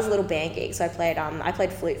I was a little band geek, so I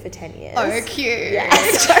played flute for 10 years. Oh, cute. Yeah.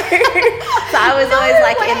 So I was always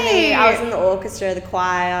like I was in the orchestra, the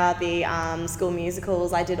choir, the school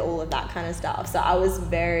musicals. I did all of that kind of stuff. So I was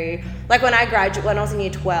very like when I was in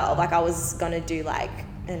year 12, like I was gonna do like,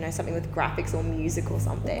 I don't know, something with graphics or music or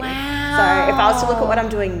something. Wow. So if I was to look at what I'm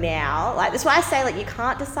doing now, like that's why I say like you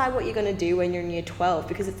can't decide what you're going to do when you're in year 12,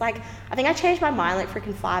 because it's like, I think I changed my mind like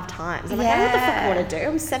freaking 5 times. I'm like, I don't know what the fuck I want to do.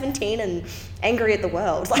 I'm 17 and angry at the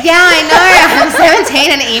world. Like, yeah, I know. I'm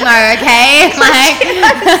 17 and emo, okay? Like,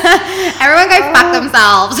 everyone go fuck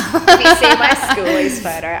themselves. If you see my schoolies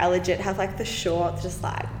photo, I legit have like the shorts, just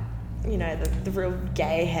like, you know, the real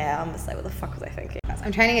gay hair. I'm just like, what the fuck was I thinking?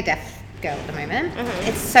 I'm training a deaf girl at the moment.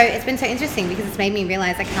 It's been so interesting because it's made me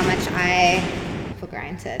realize like how much I for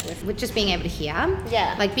granted with just being able to hear.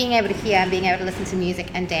 Yeah. Like being able to hear and being able to listen to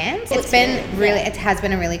music and dance. It has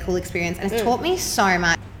been a really cool experience, and it's taught me so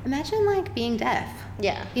much. Imagine like being deaf.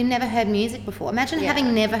 Yeah. You've never heard music before. Imagine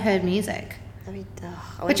having never heard music. I mean,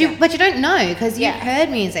 but you don't know because you've heard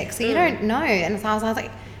music, so you don't know. And so I was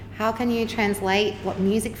like, how can you translate what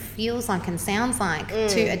music feels like and sounds like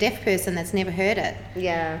to a deaf person that's never heard it?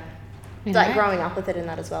 Yeah. You like know? growing up with it and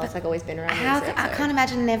that as well. It's like always been around music. I can't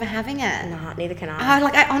imagine never having it. Nah, neither can I.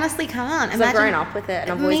 I honestly can't. I've grown up with it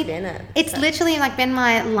and I've always been it. It's literally like been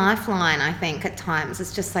my lifeline, I think, at times.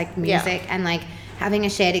 It's just like music and like having a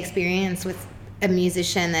shared experience with a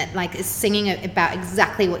musician that like is singing about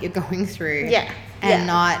exactly what you're going through. Yeah. And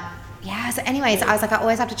not... Yeah, so anyways, I was like, I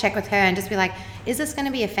always have to check with her and just be like, is this going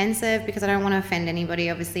to be offensive? Because I don't want to offend anybody,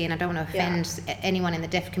 obviously, and I don't want to offend anyone in the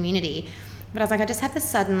deaf community. But I was like, I just have this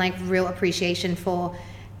sudden, like, real appreciation for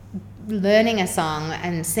learning a song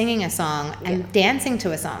and singing a song and dancing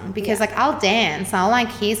to a song. Because, like, I'll dance. I'll, like,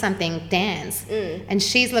 hear something, dance. And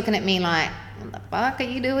she's looking at me like, what the fuck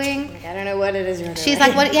are you doing? Like, I don't know what it is you're doing. She's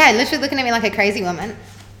like, what? Yeah, literally looking at me like a crazy woman.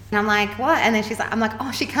 And I'm like, what? And then she's like, I'm like,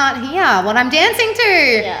 oh, she can't hear what I'm dancing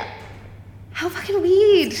to. Yeah. How fucking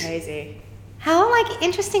weird. It's crazy. How like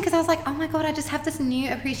interesting, because I was like, oh my God, I just have this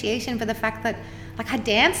new appreciation for the fact that like I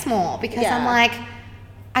dance more because I'm like,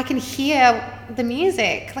 I can hear the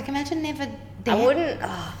music. Like imagine never dance. I wouldn't,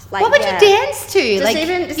 like, what would you dance to? Just like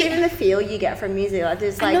even the feel you get from music. Like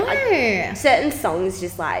there's like certain songs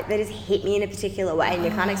just like, they just hit me in a particular way and you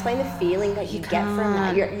can't explain the feeling that you get from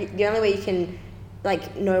that. The only way you can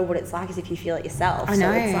like know what it's like is if you feel it yourself. I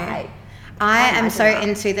know. So it's like, I am so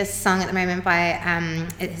into this song at the moment by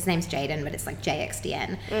his name's Jaden, but it's like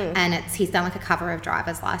JXDN, and he's done like a cover of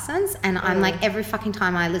Driver's License, and I'm like every fucking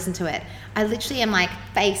time I listen to it, I literally am like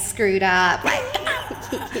face screwed up, like,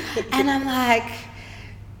 and I'm like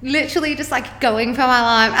literally just like going for my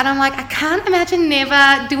life, and I'm like I can't imagine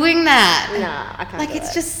never doing that. Nah, I can't. Like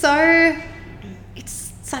it's just so.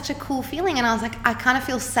 Such a cool feeling, and I was like, I kind of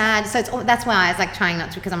feel sad. So that's why I was like trying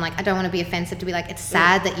not to, because I'm like, I don't want to be offensive to be like, it's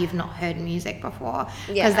sad that you've not heard music before,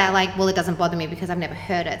 because they're like, well, it doesn't bother me because I've never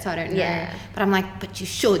heard it, so I don't know. But I'm like, but you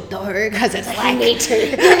should though, because it's like, you need to.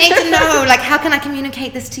 You need to know, like, how can I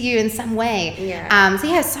communicate this to you in some way? So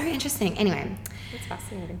yeah, it's so interesting. Anyway, it's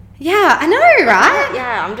fascinating. Yeah, I know, right?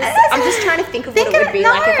 Yeah, I'm just trying to think of what it would be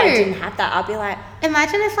like if I didn't have that. I'd be like,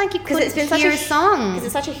 imagine if like you couldn't hear a song. Because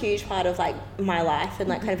it's such a huge part of like my life and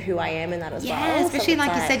like kind of who I am and that as well. Yeah, especially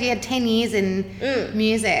like you said, you had 10 years in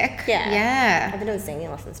music. Yeah. I've been doing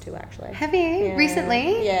singing lessons too, actually. Have you?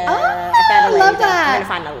 Recently? Yeah. Oh, I found a lady love that. I'm going to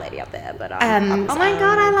find another lady up there, but oh my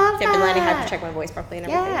God, I love that. I've been learning how to check my voice properly and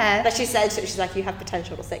everything. Yeah. But she said, she's like, you have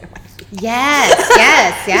potential to sing. I'm like, yes.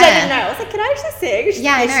 I didn't know. I was like, can I actually sing?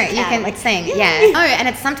 Yeah, I know. You can like sing. Yeah. Oh,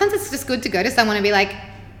 and sometimes it's just good to go to someone and be like,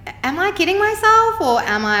 am I kidding myself or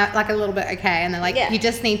am I like a little bit okay? And they're like, you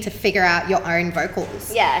just need to figure out your own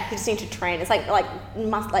vocals. Yeah, you just need to train. It's like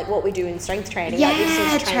what we do in strength training. Yeah, like you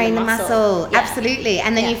just need to train the muscle. Yeah. Absolutely.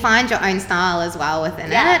 And then you find your own style as well within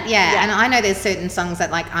it. Yeah. And I know there's certain songs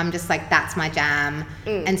that like I'm just like, that's my jam.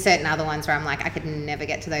 And certain other ones where I'm like, I could never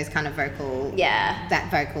get to those kind of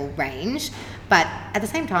that vocal range. But at the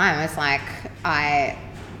same time, it's like I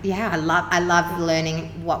love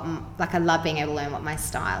learning I love being able to learn what my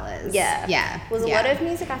style is. Yeah. There's a lot of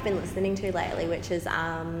music I've been listening to lately, which is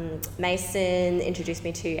Mason introduced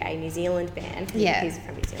me to a New Zealand band. He's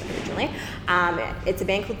from New Zealand originally. It's a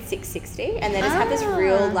band called 660, and they just have this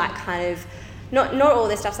real like kind of not all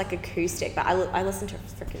their stuff's like acoustic, but I listen to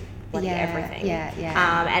freaking everything.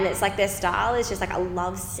 And it's like their style is just like I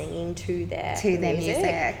love singing to their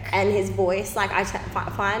music. And his voice, like I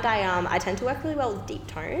find I tend to work really well with deep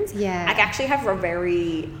tones. Yeah. I actually have a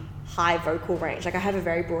very high vocal range. Like I have a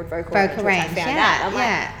very broad vocal range. Which I found out. I'm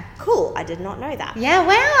like, cool. I did not know that. Yeah.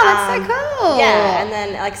 Wow. That's so cool. Yeah. And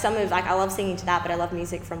then like some of like I love singing to that, but I love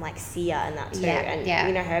music from like Sia and that too. And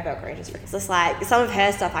you know her vocal range is freaking. So it's like some of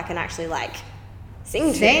her stuff I can actually like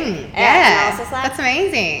sing. Yeah. And I was just like, that's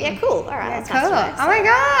amazing. Yeah, cool. All right, that's cool. nice. Oh my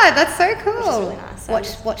God, that's so cool. Which is really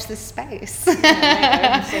nice. Watch this space. See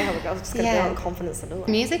how it goes. Just gonna build confidence to do it.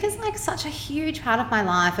 Music is like such a huge part of my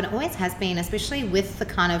life, and it always has been, especially with the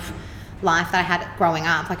kind of life that I had growing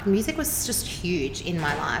up. Like music was just huge in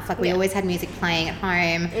my life. Like we always had music playing at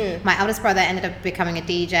home. My eldest brother ended up becoming a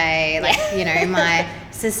DJ. Like you know, my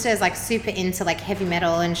sister's like super into like heavy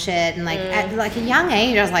metal and shit. And like at like a young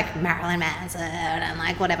age, I was like Marilyn Manson and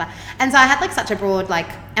like whatever. And so I had like such a broad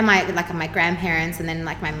and my grandparents, and then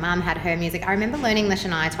like my mum had her music. I remember learning the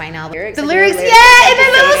Shania Twain album. The lyrics, in the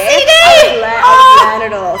little CD. I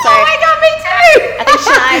learned it all. So, oh my God, me too. I think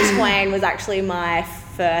Shania Twain was actually my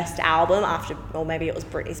first album after, or maybe it was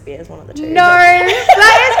Britney Spears, one of the two. No,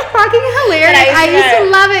 that is fucking hilarious. I used to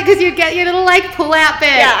love it because you get your little like pull out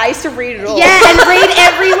bit. Yeah, I used to read it all. Yeah, and read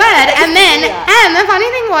every word. And then, and the funny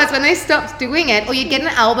thing was when they stopped doing it, or you'd get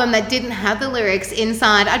an album that didn't have the lyrics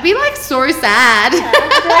inside, I'd be like so sad. Yeah,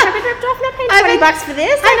 I've been ripped off and I paid $20 for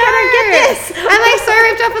this. I know. I don't get this. And like so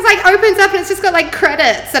ripped off, it's like opens up and it's just got like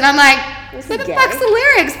credits, and I'm like, this where is the gay. fuck's the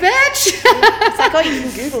lyrics, bitch? It's like, oh, you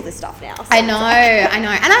can Google this stuff now. So I know. And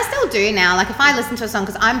I still do now. Like, if I listen to a song,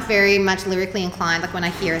 because I'm very much lyrically inclined, like when I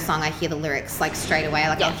hear a song, I hear the lyrics like straight away.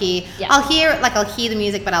 Like I'll hear the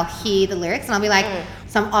music, but I'll hear the lyrics, and I'll be like,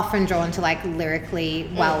 so I'm often drawn to like lyrically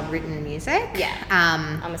well-written music. Yeah.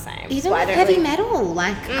 I'm the same. Even with heavy metal,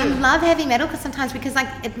 like I love heavy metal because like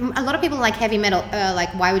a lot of people like heavy metal. Like,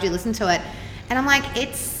 why would you listen to it? And I'm like,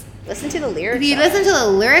 listen to the lyrics. You listen to the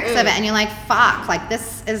lyrics of it, and you're like, fuck, like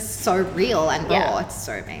this is so real and raw. Yeah. It's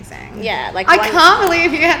so amazing. Yeah, like I can't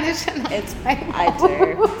believe you had this shit on. I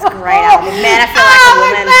do. It's a great album. Man, I feel like a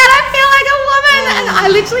woman. Man, I feel like a woman. And I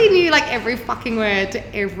literally knew like every fucking word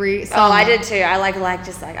to every song. Oh, I did too. I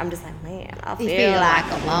I'm just like, man, I feel like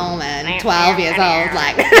a woman, 12 years old,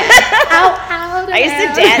 like. I used to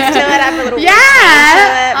dance to it. I have a little yeah. To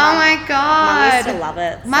it. Oh my god. Mum used to love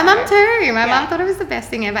it. My mum too. My mum thought it was the best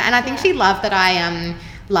thing ever, and I think she loved that I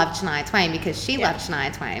loved Shania Twain because she loved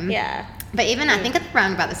Shania Twain. Yeah. But even I think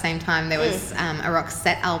around about the same time there was a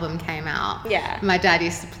Roxette album came out. Yeah. My dad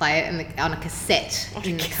used to play it on a cassette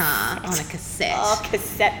in the car. On a cassette. Oh,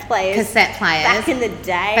 cassette players. Cassette players. Back in the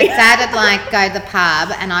day. But Dad would like go to the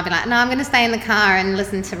pub, and I'd be like, no, I'm going to stay in the car and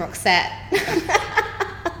listen to Roxette.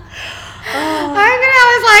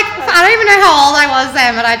 I was like, I don't even know how old I was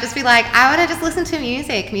then, but I'd just be like, I want to just listen to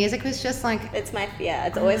music. Music was just like... It's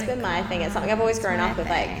always been my thing. It's something I've always grown up with.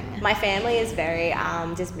 Like, my family is very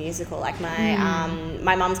just musical. Like,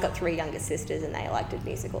 my mum's got 3 younger sisters, and they did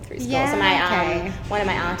musical through school. Yeah, so my one of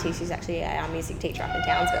my aunties, she's actually a music teacher up in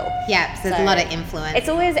Townsville. Yeah, so there's a lot of influence. It's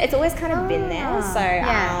always kind of been there. So,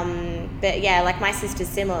 but yeah, like my sister's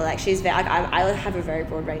similar. Like, she's very, I have a very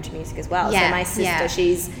broad range of music as well. Yeah, so my sister,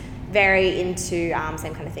 she's very into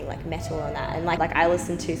same kind of thing, like metal and that, and like I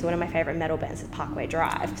listen to, so one of my favorite metal bands is Parkway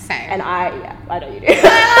Drive. Same. And I know you do.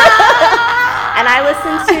 And I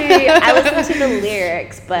listen to the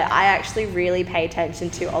lyrics, but I actually really pay attention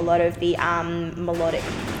to a lot of the melodic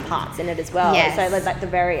parts in it as well. Yes. So like the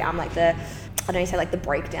very like the, I know you say like the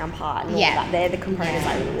breakdown part and all that. They're the components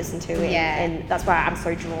I really listen to, and that's why I'm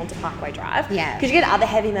so drawn to Parkway Drive. Yeah. Because you get other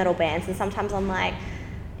heavy metal bands, and sometimes I'm like,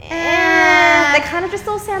 they kind of just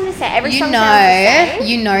all sound the same. Every song sounds the same.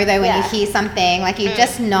 You know though when you hear something, like you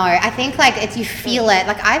just know. I think like it's you feel it.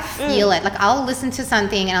 Like I feel it. Like I'll listen to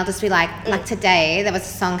something and I'll just be like today there was a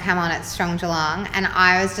song come on at Strong Geelong, and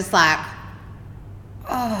I was just like,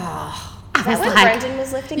 oh. Is that when Brendan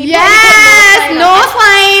was lifting? Yes, North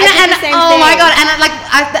Lane. And oh my god,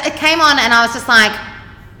 and it came on, and I was just like,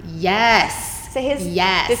 yes. So this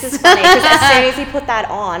is funny because as soon as he put that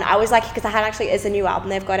on, I was like, because I had actually, it's a new album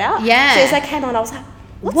they've got out. Yeah. So as I came on, I was like,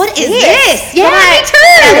 what is this? Yeah, me too.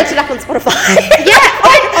 I looked it up on Spotify.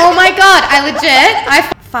 Oh my god,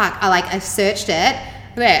 I searched it.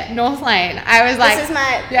 There, North Lane. I was like, this is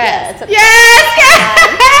my yes.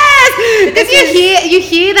 Because you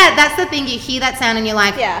hear that. That's the thing. You hear that sound, and you're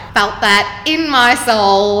like, felt that in my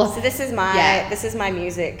soul. So this is my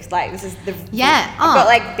music. Like this is the I've got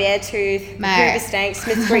like Beartooth, Hooverstank,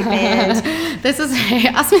 Smith Street Band. This is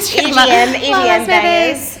EDM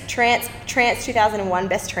bangers, trance 2001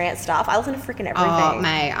 best trance stuff. I listen to freaking everything. Oh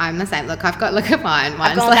mate, I'm the same. Look at mine.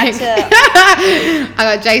 Mine's like I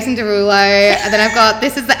got Jason Derulo, and then I've got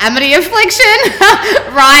This Is the Amity Affliction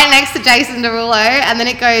right next to Jason Derulo, and then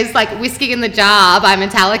it goes like Whiskey in the Jar by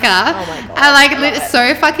Metallica. Oh my god. It's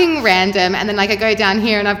so fucking random, and then like I go down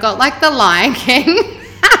here and I've got like The Lion King.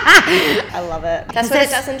 I love it. That's what it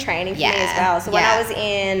does in training for me as well. So when I was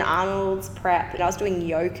in Arnold's prep and I was doing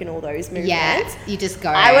yoke and all those movements, you just go.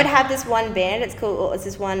 I would have this one band. It's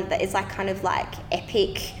this one that is like kind of like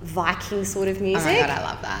epic Viking sort of music. Oh my god, I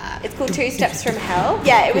love that. It's called 2 Steps from Hell.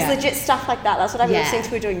 Yeah, it was legit stuff like that. That's what I'm listening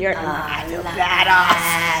to doing yoke. I feel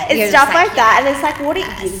badass. It's stuff like that, and it's like what it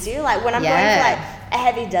gives you. Like when I'm going for like a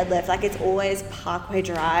heavy deadlift, like it's always Parkway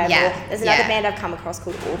Drive. Or there's another band I've come across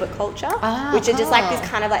called Orbit Culture, which are just like this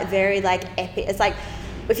kind of like very like epic. It's like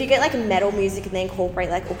if you get like metal music and then incorporate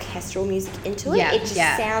like orchestral music into it, it just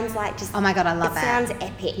sounds like just. Oh my god, I love that. It sounds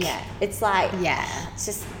epic. Yeah, it's like it's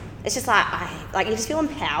just like you just feel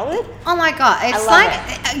empowered. Oh my god, it's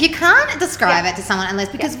like you can't describe it to someone unless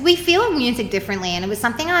because we feel music differently, and it was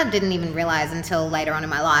something I didn't even realize until later on in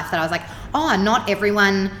my life that I was like, oh, not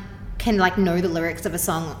everyone can like know the lyrics of a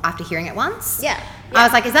song after hearing it once. I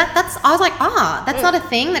was like, that's not a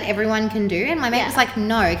thing that everyone can do. And my mate was like,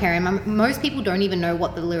 no, Karen, most people don't even know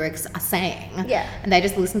what the lyrics are saying. And they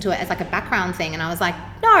just listen to it as like a background thing. And I was like,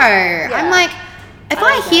 no. I'm like, if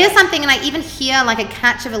I hear something and I even hear like a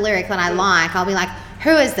catch of a lyric that I like, I'll be like,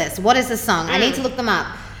 who is this? What is this song? I need to look them up.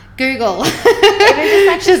 Google, just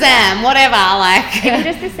like Shazam, whatever. Like even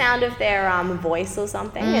just the sound of their voice or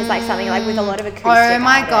something is like something like with a lot of acoustic. Oh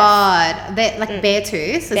my artists. God, like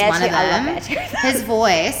Beartooth is one of them. I love Beartooth. His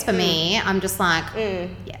voice for me, I'm just like,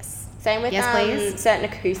 yes. Same with Yes, please. certain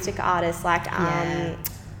acoustic artists like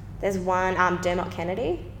there's one Dermot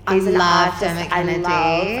Kennedy. I He's an love artist Dermot Kennedy.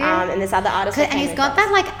 I love, and this other artist. And he's got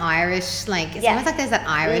that like Irish, like it's Yeah. almost like there's that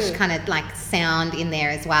Irish kind of like sound in there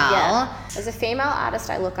as well. Yeah. There's a female artist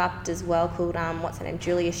I look up as well called what's her name,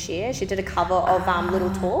 Julia Shear. She did a cover of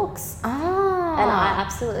Little Talks, Oh, and I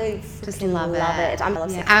absolutely just freaking love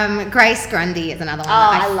it. Grace Grundy is another one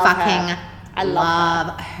that I love fucking her. I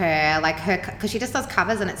love her. Like her, because she just does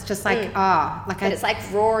covers and it's just like, but it's like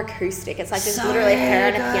raw acoustic. It's like just literally her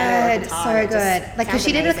and a piano or a guitar. So and it just good. Like, because sounds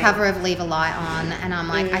she did amazing. a cover of Leave a Light On, and I'm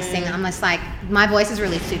like, I sing, I'm just like, my voice is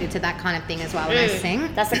really suited to that kind of thing as well when I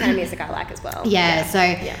sing. That's the kind of music I like as well. Yeah, so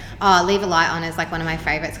Leave a Light On is like one of my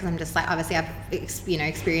favorites because I'm just like, obviously I've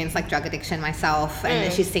experienced like drug addiction myself,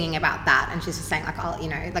 and she's singing about that, and she's just saying like, oh,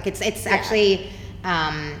 like it's actually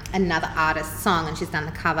another artist's song, and she's done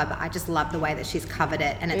the cover, but I just love the way that she's covered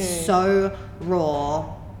it, and it's so raw,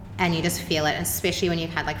 and you just feel it, and especially when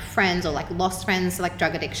you've had like friends or like lost friends to like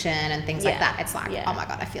drug addiction and things like that. It's like, oh my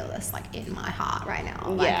God, I feel this like in my heart right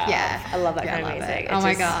now. Like, I love that kind of music. Oh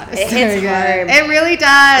my God, it it's so hits good. home. It really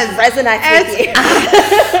does. It resonates with you.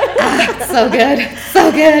 So good,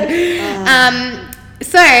 so good.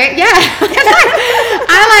 So yeah,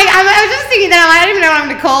 I was just thinking that I don't even know what I'm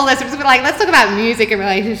going to call this. But like, let's talk about music and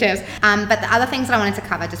relationships. But the other things that I wanted to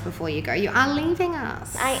cover just before you go, you are leaving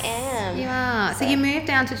us. I am. You are. So you moved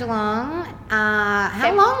down to Geelong.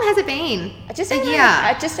 How long has it been? Just a over,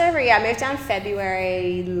 year. Just over a year. I moved down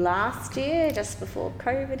February last year, just before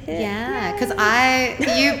COVID hit. Yeah, because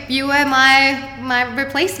you were my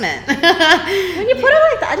replacement. When you put it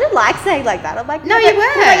like that, I didn't like saying like that. I'm like, no, you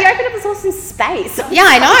were. Like, you opened up a source in space. Yeah,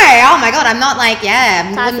 I know. Oh my God, I'm not like,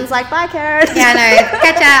 Tyson's like, bye, Karen. Yeah, no,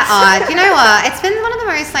 catch out. Oh, do you know what? It's been one of the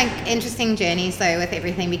most like interesting journeys though with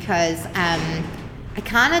everything because I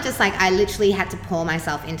kind of just like, I literally had to pour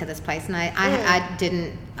myself into this place, and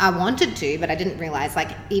I wanted to, but I didn't realize,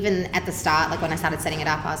 like, even at the start, like when I started setting it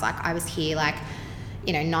up, I was like, I was here like,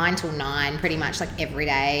 9 till 9 pretty much like every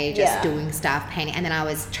day, just doing stuff, painting, and then I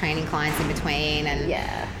was training clients in between, and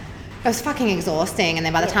it was fucking exhausting. And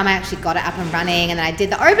then by the time I actually got it up and running, and then I did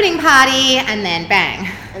the opening party, and then bang,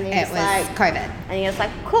 and it was like, COVID. And you're just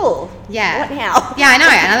like, cool. Yeah. What now? Yeah, I know.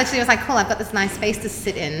 And I literally was like, cool, I've got this nice space to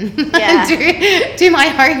sit in Yeah. and do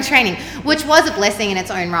my own training, which was a blessing in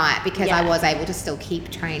its own right because I was able to still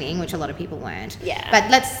keep training, which a lot of people weren't. Yeah. But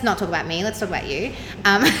let's not talk about me. Let's talk about you.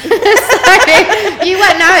 So you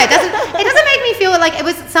weren't. No, it doesn't make me feel like it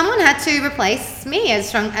was. Someone had to replace me at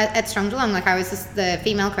Strong Geelong. Like I was just the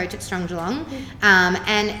female coach at Strong Geelong,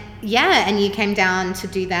 and you came down to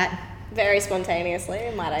do that. Very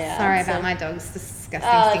spontaneously, might I add. Sorry about my dog's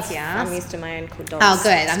disgusting stinky ass. I'm used to my own cool dog. Oh,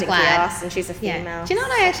 good. I'm stinky glad. Ass, and she's a female. Yeah. Do you know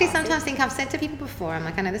what I actually sometimes think I've said to people before? I'm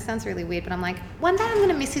like, I know this sounds really weird, but I'm like, one day I'm going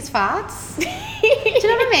to miss his farts. Do you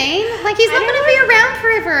know what I mean? Like, he's not going to be around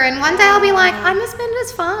forever, and one day I'll be like, I miss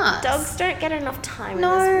Bender's farts. Dogs don't get enough time in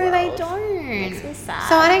No, this world. they don't. Makes me sad.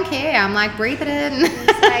 So I don't care. I'm like, breathe it in.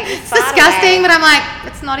 Like, It's fart disgusting, away. but I'm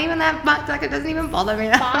like, it's not even that much. Like, it doesn't even bother me.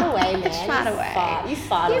 Fart away, man. Fart away. You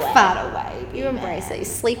fart You away. fart away. You embrace it. You're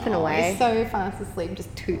sleeping away. You're so fast asleep,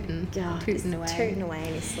 just tooting away. Tooting away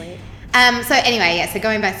in your sleep. So anyway, so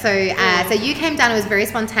going back, so you came down. It was very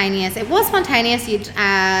spontaneous. It was spontaneous. You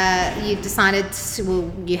decided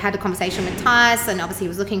you had a conversation with Tice, and obviously he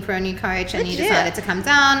was looking for a new coach, and you decided to come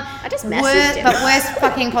down. I just messaged him. But worst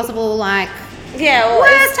fucking possible, like Yeah, well,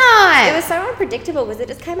 worst time. It was so unpredictable because it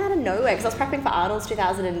just came out of nowhere. Because I was prepping for Arnold's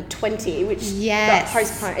 2020, which got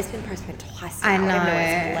postponed. It's been postponed twice now. I know.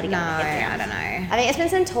 I I don't know. I think it's been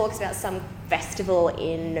some talks about some festival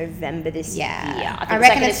in November this year. I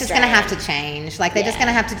reckon it's just going to have to change. Like they're just going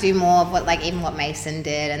to have to do more of what, like even what Mason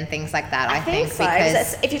did and things like that. I think so.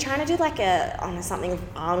 Because if you're trying to do like something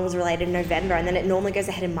Arnold's related in November, and then it normally goes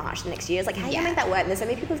ahead in March the next year, it's like how do you make that work? And there's so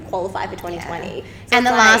many people who've qualified for 2020. So and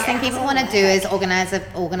the last thing people want to do is organize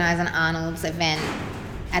an Arnold's event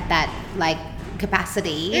at that like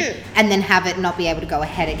capacity and then have it not be able to go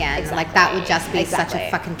ahead again. Like that would just be such a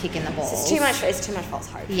fucking kick in the balls. It's too much false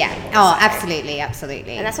hope. Yeah. Oh, absolutely.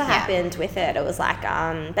 And that's what happened with it. It was like,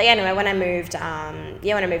 but yeah, anyway, when I moved down,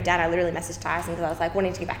 I literally messaged Tyson because I was like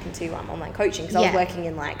wanting to get back into online coaching because I was working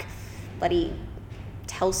in like bloody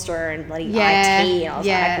Telstra and bloody IT, and I was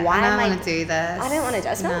like, why am I want to do this? I don't want to do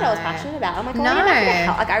it. It's not what I was passionate about. I'm like,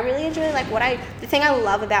 like I really enjoy like the thing I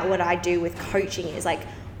love about what I do with coaching is like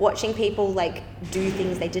watching people like do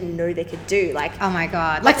things they didn't know they could do. Like, oh my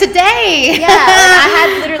God, like today. Yeah, like I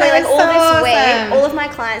had literally like all this awesome. week, all of my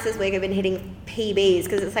clients this week have been hitting PBs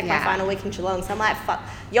because it's like my final week in Geelong. So I'm like, fuck,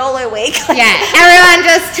 YOLO week. Yeah, everyone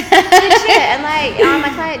just legit. And like my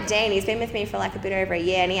client Dean, he's been with me for like a bit over a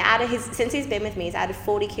year, and since he's been with me, he's added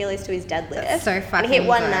 40 kilos to his deadlift. That's so fucking and he hit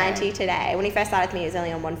 190 today. When he first started with me, he was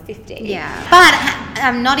only on 150. Yeah,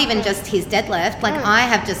 but not even just his deadlift. Like I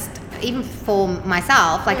have just, even for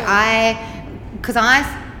myself, like because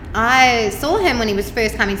I saw him when he was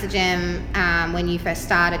first coming to the gym, when you first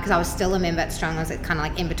started, because I was still a member at Strong. I was kind of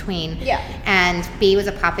like in between. Yeah. And B was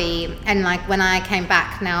a puppy, and like when I came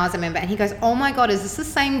back now as a member, and he goes, "Oh my God, is this the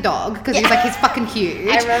same dog?" Because he's like, he's fucking huge.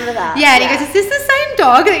 I remember that. Yeah, and he goes, "Is this the same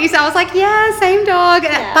dog that you saw?" I was like, "Yeah, same dog."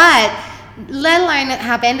 Yeah. But let alone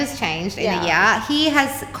how Bender's changed in a year, he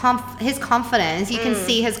has his confidence. You can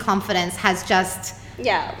see his confidence has just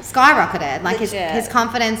skyrocketed. Like his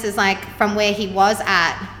confidence is like from where he was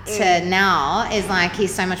at to now is like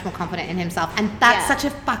he's so much more confident in himself, and that's such a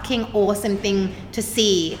fucking awesome thing to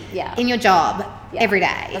see in your job every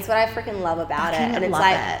day. That's what I freaking love about it. And it's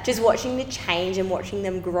like just watching the change and watching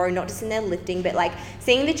them grow, not just in their lifting, but like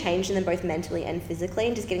seeing the change in them both mentally and physically,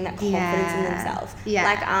 and just getting that confidence in themselves.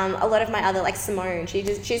 Like a lot of my other, like Simone, she's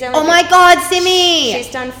only oh my God, Simi,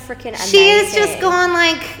 she's done freaking amazing. She has just gone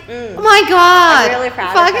like oh my God, I'm really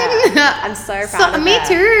proud of her. I'm so proud of her. Me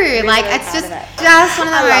too. Really, like really it's just one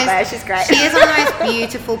of the I love her. She's great. She is one of the most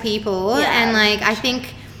beautiful people, and like I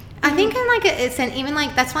think and like it's an even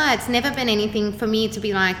like that's why it's never been anything for me to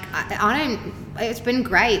be like I don't. It's been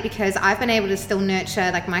great because I've been able to still nurture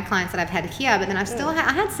like my clients that I've had here, but then I've still I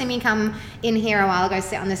had Simi come in here a while ago,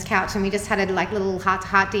 sit on this couch, and we just had a like little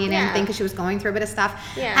heart-to-heart DNA thing because she was going through a bit of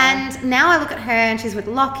stuff. And now I look at her and she's with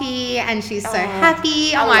Lockie and she's so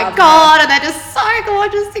happy. Oh my God, and they're just so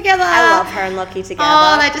gorgeous together. I love her and Lockie together.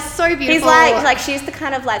 Oh, they're just so beautiful. He's like she's the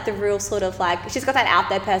kind of like the real sort of like she's got that out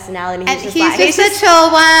there personality. And he's just a chill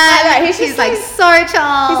one. I know, he's like so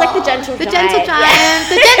chill. He's like the gentle giant.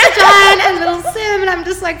 The gentle giant and little Sim, and I'm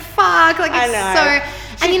just like fuck, like it's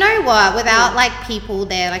so. And you know what? Without like people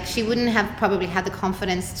there, like she wouldn't have probably had the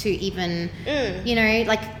confidence to even, you know,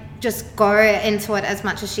 like just go into it as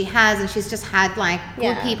much as she has, and she's just had like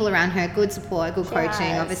good people around her, good support, good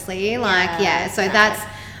coaching, obviously. Like so that's.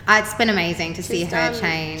 It's been amazing to see her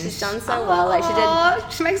change. She's done so well. Like she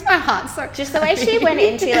did. She makes my heart so. Just the way she went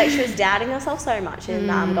into like she was doubting herself so much, and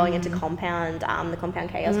going into compound, the compound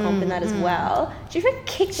chaos comp in that as well. She fucking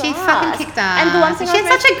kicked ass. She fucking kicked ass. And the one thing she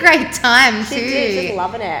had such a great time too. She did, just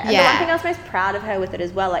loving it. And the one thing I was most proud of her with it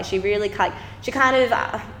as well, like she really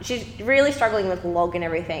she's really struggling with log and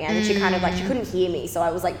everything, and she kind of like she couldn't hear me, so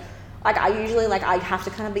I was like I usually like I have to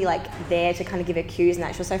kind of be like there to kind of give her cues, and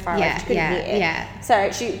that she was so far away she couldn't hear. So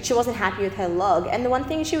she wasn't happy with her log, and the one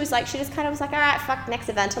thing she was like she just kind of was like, all right, fuck, next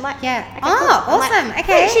event. I'm like, okay, cool. Awesome. Like,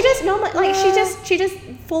 okay. She just normally like she just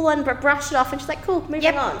full on brushed it off, and she's like, cool,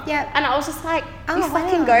 moving on. And I was just like, you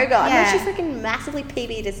fucking go. And then she freaking massively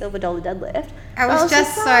PB'd a silver dollar deadlift. It was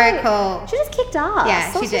just so cool. She just kicked ass.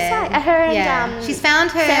 Yeah, she did. Like, her and she's found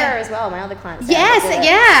her Sarah as well, my other client. Sarah,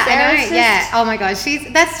 I know. Yeah. Oh my gosh,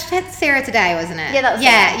 that's Sarah today, wasn't it? Yeah, that was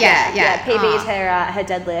yeah. PB'd her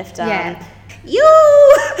deadlift.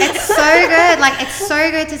 It's so good. Like it's so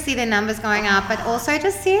good to see their numbers going up, but also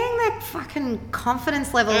just seeing their fucking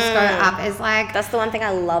confidence levels go up is like that's the one thing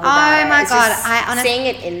I love about it. Oh my God, seeing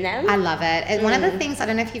it in them. I love it. And one of the things, I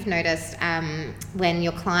don't know if you've noticed, when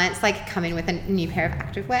your clients like come in with a new pair of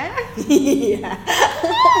activewear.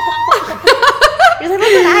 You're like,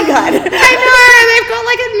 look what I got. I know, they've got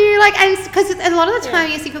like a new like, and because a lot of the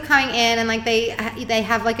time you see people coming in and like they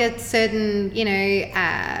have like a certain, you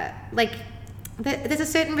know, like there's a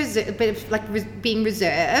certain bit of like being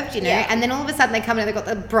reserved, you know, and then all of a sudden they come in and they've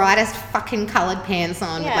got the brightest fucking coloured pants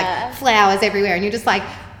on with like flowers everywhere, and you're just like,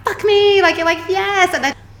 fuck me, like you're like yes,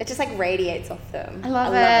 and it just like radiates off them. I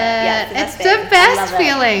love it. Yeah, it's the best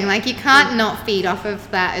feeling. Like you can't not feed off of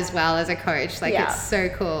that as well as a coach. Like it's so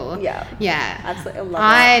cool. Yeah. Absolutely. I love it.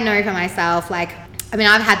 I know for myself, like, I mean,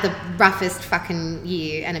 I've had the roughest fucking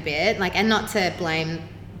year and a bit, like, and not to blame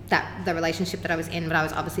the relationship that I was in, but I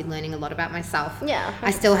was obviously learning a lot about myself. Yeah. 100%. I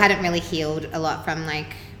still hadn't really healed a lot from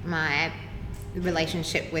like my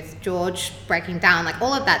relationship with George breaking down, like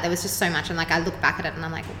all of that. There was just so much, and like I look back at it and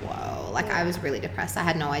I'm like, whoa, Like I was really depressed. I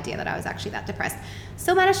had no idea that I was actually that depressed.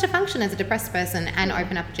 Still managed to function as a depressed person and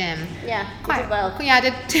open up a gym. Yeah, quite well. Yeah, I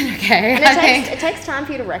did okay. And it takes time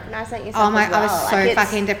for you to recognize that yourself. Oh my! As well. I was so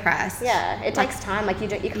fucking depressed. Yeah, it takes time. Like you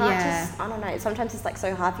can't just. I don't know. Sometimes it's like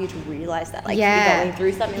so hard for you to realize that you're going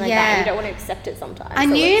through something like that, and you don't want to accept it sometimes. I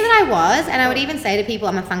knew that I was, and I would even say to people,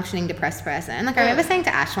 I'm a functioning depressed person. Like I remember saying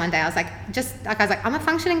to Ash one day, I was like, I'm a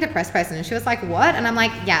functioning depressed person, and she was like, what? And I'm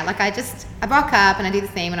like, yeah, like I rock up and I do the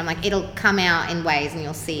theme, and I'm like, it'll come out in ways, and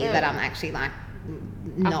you'll see that I'm actually like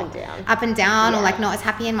not up and down or like not as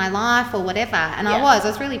happy in my life or whatever. And I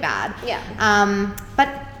was really bad. Yeah. But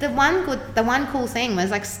the one cool thing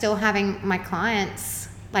was like still having my clients,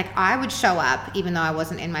 like I would show up even though I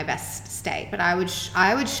wasn't in my best state, but I would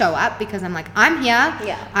show up because I'm like, I'm here.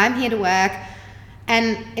 Yeah. I'm here to work.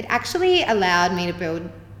 And it actually allowed me to build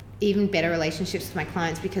even better relationships with my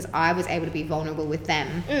clients because I was able to be vulnerable with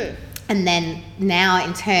them. And then now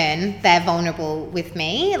in turn, they're vulnerable with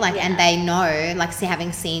me, and they know, like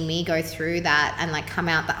having seen me go through that and like come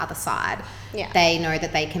out the other side, they know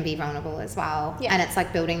that they can be vulnerable as well. Yeah. And it's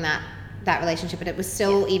like building that relationship. But it was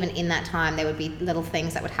still, even in that time, there would be little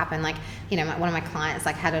things that would happen. Like, you know, one of my clients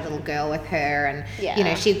like had a little girl with her, and you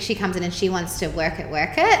know, she comes in and she wants to work it with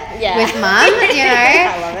mum, you know,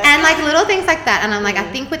 I love it. And like little things like that. And I'm like,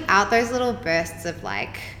 I think without those little bursts of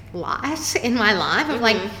like light in my life of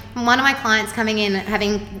like one of my clients coming in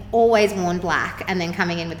having always worn black and then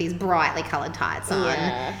coming in with these brightly colored tights on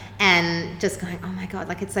and just going, oh my god,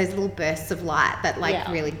 like it's those little bursts of light that like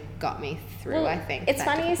really got me through. I think it's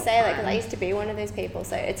funny you say that because I used to be one of those people.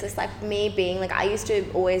 So it's just like me being like, I used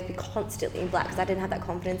to always be constantly in black because I didn't have that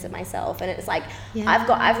confidence in myself, and it's like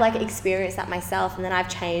I've like experienced that myself, and then I've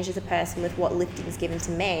changed as a person with what lifting's given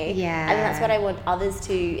to me, and that's what I want others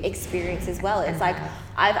to experience as well. It's like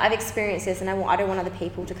I've experienced this, and I don't want other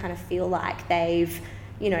people to kind of feel like they've,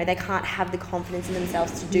 you know, they can't have the confidence in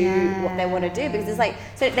themselves to do what they want to do, because it's like,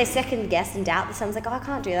 so they second guess and doubt themselves, like, oh, I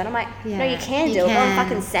can't do that. I'm like, no, you can do it. Go and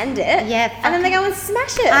fucking send it. And then they go and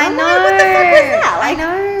smash it. I know. Like, what the fuck was that? Like, I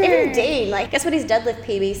know. Even Dean, like, guess what his deadlift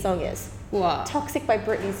PB song is? What? Toxic by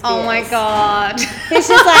Britney Spears. Oh my god. He's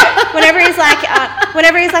just like, whenever he's like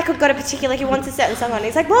got a particular, he wants a certain song on,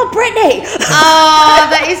 he's like, well, Britney. Oh,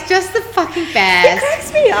 that is just the fucking best. It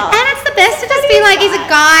cracks me up. And it's the best to just be like, he's a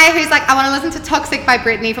guy who's like, I want to listen to Toxic by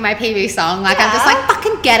Britney for my PB song. Like, I'm just like,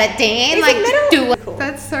 fucking get it, Dean. He's like, do it. Cool.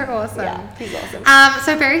 That's so awesome. Yeah, he's awesome.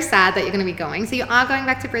 So very sad that you're going to be going. So you are going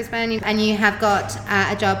back to Brisbane, and you have got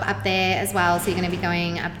a job up there as well. So you're going to be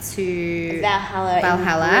going up to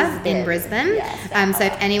Valhalla in Brisbane. Yes, so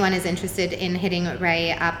if anyone is interested in hitting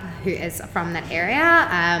Ray up, who is from that area,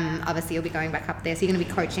 obviously you'll be going back up there. So you're going to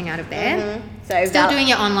be coaching out of there. So still doing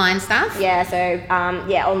your online stuff. Yeah. So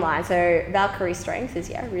online. So Valkyrie Strength is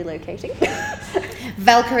relocating.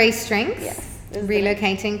 Valkyrie Strength. Yes.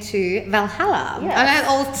 Relocating to Valhalla. Yes. I know it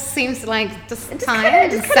all seems like just time.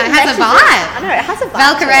 It has a vibe. I know, it has a vibe.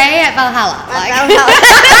 Valkyrie at Valhalla.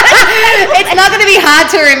 It's not going to be hard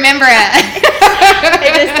to remember it.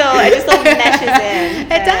 It just all meshes in.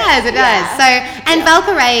 It does. So, and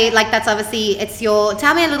Valkyrie, like that's obviously,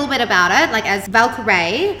 tell me a little bit about it. Like as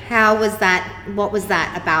Valkyrie, what was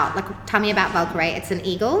that about? Like tell me about Valkyrie. It's an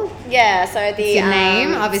eagle. Yeah, so your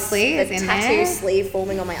name obviously the is in tattoo there. Sleeve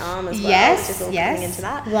forming on my arm as well. Yes. Coming into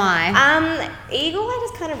that. Why? Eagle I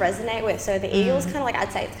just kind of resonate with. So the eagle's kind of like,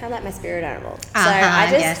 I'd say it's kind of like my spirit animal. So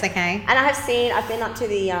yes, okay. And I've been up to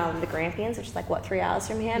the Grampians, which is like 3 hours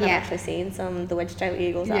from here, and I've actually seen the wedge-tailed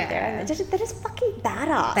eagles up there, and they're just fucking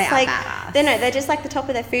badass. They are badass. They're just like the top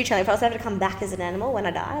of their food chain. If I was ever to come back as an animal when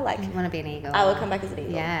I die, like you want to be an eagle. I would come back as an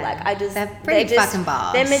eagle. Yeah. Like they're pretty fucking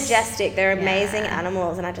boss. They're majestic. They're amazing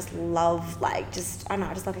animals, and I just love I just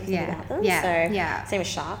love everything about them. So same with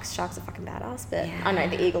sharks. Sharks are fucking badass, but I know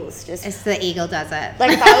the eagle is just. It's the eagle does it.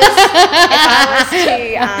 Like if I was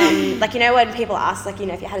to like, you know, when people ask, like, you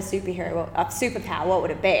know, if you had a superpower, what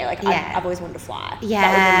would it be? Like I've always wanted to fly. So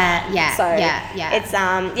it's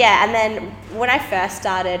and then when I first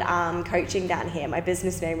started coaching down here, my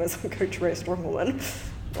business name was Coach Rose Strong Woman.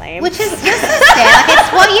 Lame. Which is just like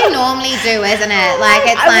it's what you normally do, isn't it? Like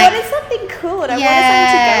it's I wanted something cool and I wanted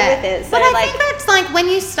something to go with it. So but I think that's like when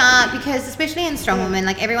you start, because especially in Strong Woman,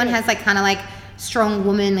 like everyone has like kind of like strong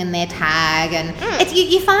woman in their tag, and it's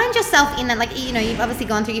you find yourself in that, like, you know, you've obviously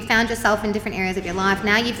gone through, you found yourself in different areas of your life.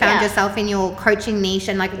 Now you've found yourself in your coaching niche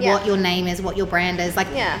and like what your name is, what your brand is, like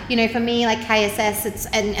you know, for me, like KSS, it's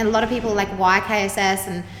and a lot of people like, why KSS?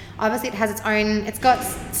 And obviously it has its own, it's got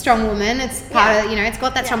Strong Woman, it's part of, it's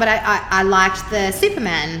got that strong, but I liked the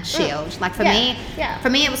Superman shield. Like for me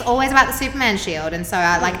it was always about the Superman shield, and so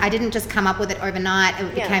I didn't just come up with it overnight.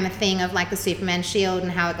 It became a thing of like the Superman shield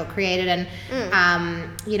and how it got created, and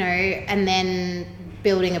and then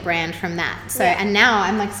building a brand from that. So and now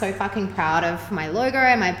I'm like so fucking proud of my logo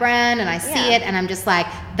and my brand, and I see it and I'm just like,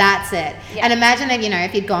 that's it. And imagine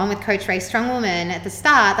if you'd gone with Coach Ray Strong Woman at the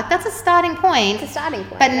start, like that's a starting point.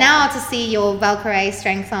 But now to see your Valkyrie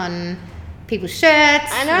strength on people's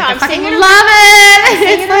shirts, I know, like, I'm I fucking seeing it love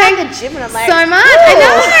it. It's like the gym, and I'm like, so much.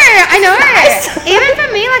 I know. Nice. Even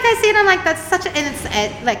for me, like I see it, I'm like, that's such a, and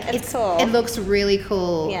it's cool. It looks really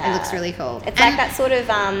cool. It looks really cool. It's like that sort of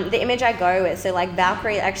the image I go with. So like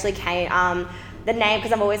Valkyrie actually came the name,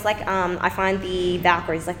 because I'm always like I find the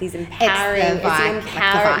Valkyries like these empowering, the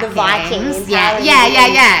Vikings. Yeah.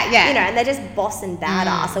 And they're just boss and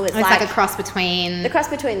badass. So it's like a cross between the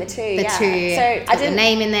two. So I did the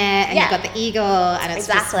name in there, and you've got the eagle, and it's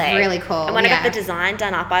just really cool. And when I got the design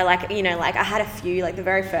done up, I I had a few, like the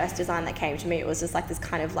very first design that came to me, it was just like this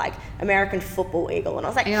kind of like American football eagle, and I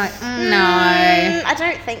was like, and you're like, no, I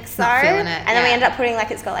don't think so. Not feeling it. And then we ended up putting like,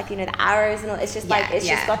 it's got like the arrows and all. It's just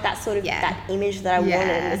just got that sort of that image that I wanted.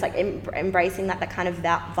 And it's like embracing that kind of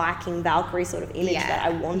Viking Valkyrie sort of image that I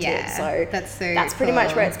wanted. So that's pretty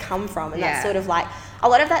much where it's come from, and that's sort of like a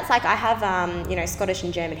lot of that's like I have Scottish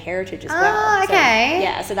and German heritage as well. Oh,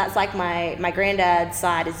 okay. So that's like my granddad's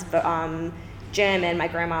side is German, my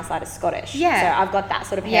grandma's side is Scottish. So I've got that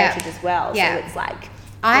sort of heritage as well. So it's like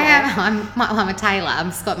I'm a tailor.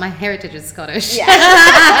 My heritage is Scottish. Yeah.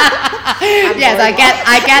 Yes, I get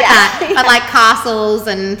that. But like castles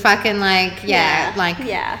and fucking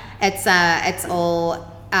it's all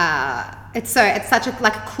it's such a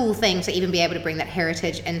cool thing to even be able to bring that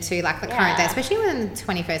heritage into like the current day, especially within the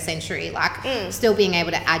 21st century. Still being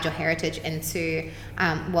able to add your heritage into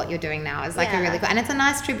what you're doing now is like a really cool, and it's a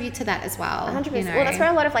nice tribute to that as well. 100%. Well, that's where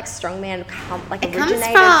a lot of like strongman it comes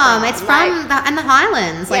from. It's from the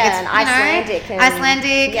Highlands, like it's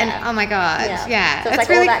Icelandic, and oh my god, So it's like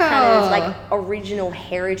really all that cool. kind of like original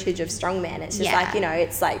heritage of strongman. It's just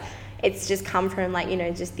it's like. It's just come from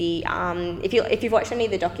just the if you've watched any of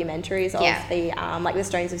the documentaries of the like the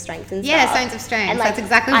Stones of Strength and stuff. Yeah, Stones of Strength. And that's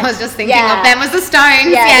exactly what I was just thinking of. Them was the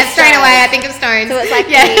Stones. Straight away I think of Stones. So it's like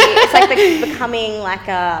it's like the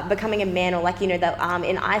becoming a man, or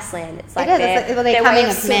in Iceland it's like their way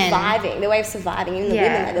of surviving. Their way of surviving. Even the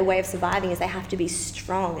women, like their way of surviving is they have to be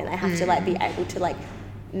strong, and they have to be able to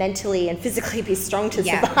mentally and physically be strong to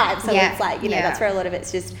survive. So it's like that's where a lot of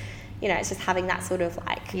it's just. It's just having that sort of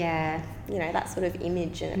that sort of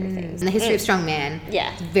image and everything. And the history of strongman,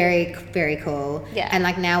 very, very cool. And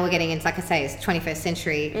now we're getting into, like I say, it's 21st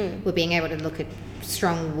century. We're being able to look at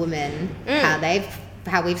strong women,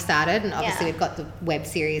 how we've started, and obviously we've got the web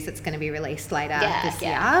series that's going to be released later this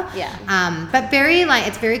year. But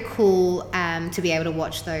it's very cool to be able to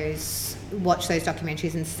watch those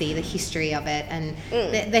documentaries and see the history of it, and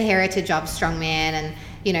the heritage of strongman, and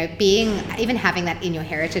even having that in your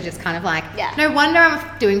heritage is kind of like, no wonder I'm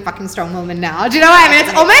doing fucking strong woman now. Do you know what I mean?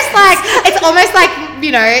 It's almost like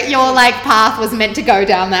your path was meant to go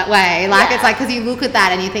down that way. It's like, because you look at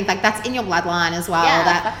that and you think that's in your bloodline as well.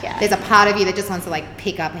 There's a part of you that just wants to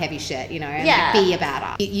pick up heavy shit, and be a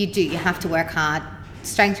badass. You have to work hard.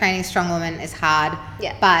 Strength training, strong woman is hard,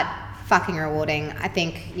 but fucking rewarding. I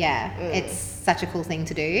think it's such a cool thing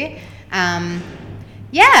to do. And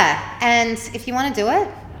if you want to do it,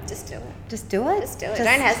 just do it. Just do it. Don't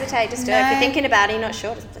hesitate. Just do it. If you're thinking about it, you're not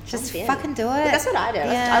sure, just fucking do it. But that's what I did.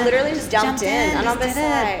 I literally just jumped in, and I'm just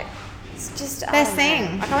like, it's just best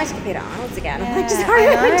thing. I can't wait to compete at Arnold's again. I'm like, just hurry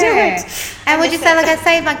up and do it. And would you say,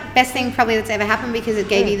 best thing probably that's ever happened, because it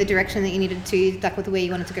gave you the direction that you needed to, with where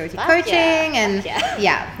you wanted to go with your coaching, and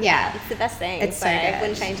it's the best thing. It's so good. I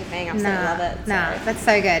wouldn't change a thing. I absolutely love it. That's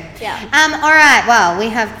so good. Yeah. All right. Well, we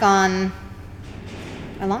have gone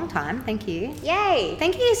a long time. Thank you. Yay.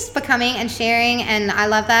 Thank you for coming and sharing, and I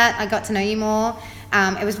love that. I got to know you more.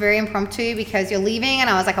 It was very impromptu because you're leaving, and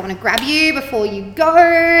I was like, I want to grab you before you go.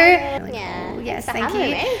 Really cool. Yes, thank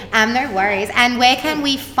you. No worries. And where can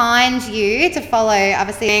we find you to follow,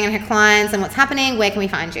 obviously, and her clients and what's happening? Where can we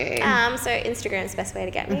find you? So Instagram is the best way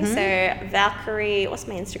to get me. So Valkyrie, what's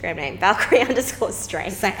my Instagram name?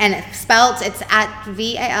 Valkyrie_strength. So, and it's spelt, it's at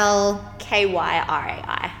VALKYRAI.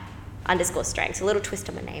 _strength. A little twist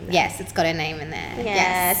on my name there. Yes, it's got a name in there.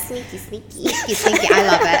 Yes. Sneaky. I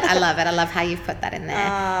love it. I love how you've put that in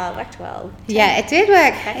there. It worked well. Yeah, it did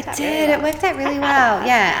work. It worked out really well.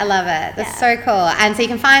 Yeah, I love it. That's so cool. And so you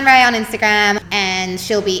can find Ray on Instagram. and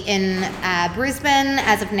she'll be in Brisbane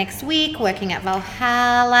as of next week, working at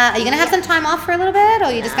Valhalla. Are you going to have some time off for a little bit, or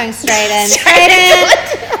are you just going straight in? Straight in.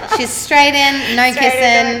 She's straight in, no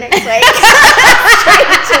kissing. Next week.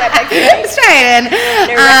 Straight in.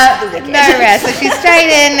 No rest. So she's straight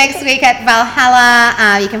in next week at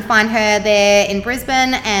Valhalla. You can find her there in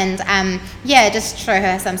Brisbane, and just show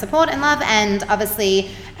her some support and love. And obviously,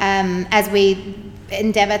 as we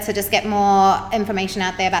endeavour to just get more information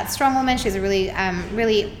out there about Strong Woman, she's a really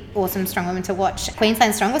awesome strong woman to watch.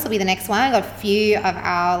 Queensland Strongest will be the next one. I got a few of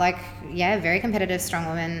our very competitive strong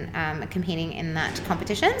women competing in that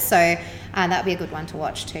competition, so that would be a good one to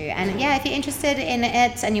watch too. And if you're interested in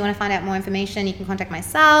it and you want to find out more information, you can contact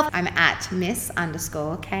myself. I'm at miss_k.l.taylor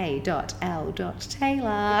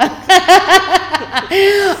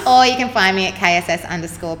or you can find me at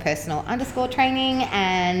KSS_personal_training,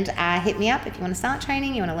 and hit me up if you want to start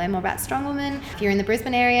training, you want to learn more about strong women. If you're in the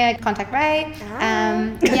Brisbane area, contact Ray.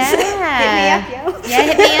 Hit me up, yo.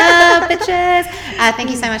 Hit me up, bitches. Thank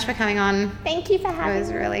you so much for coming on. Thank you for having me. It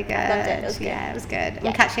was really good. I loved it. It was good. Yeah, it was good.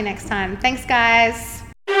 We'll catch you next time. Thanks, guys.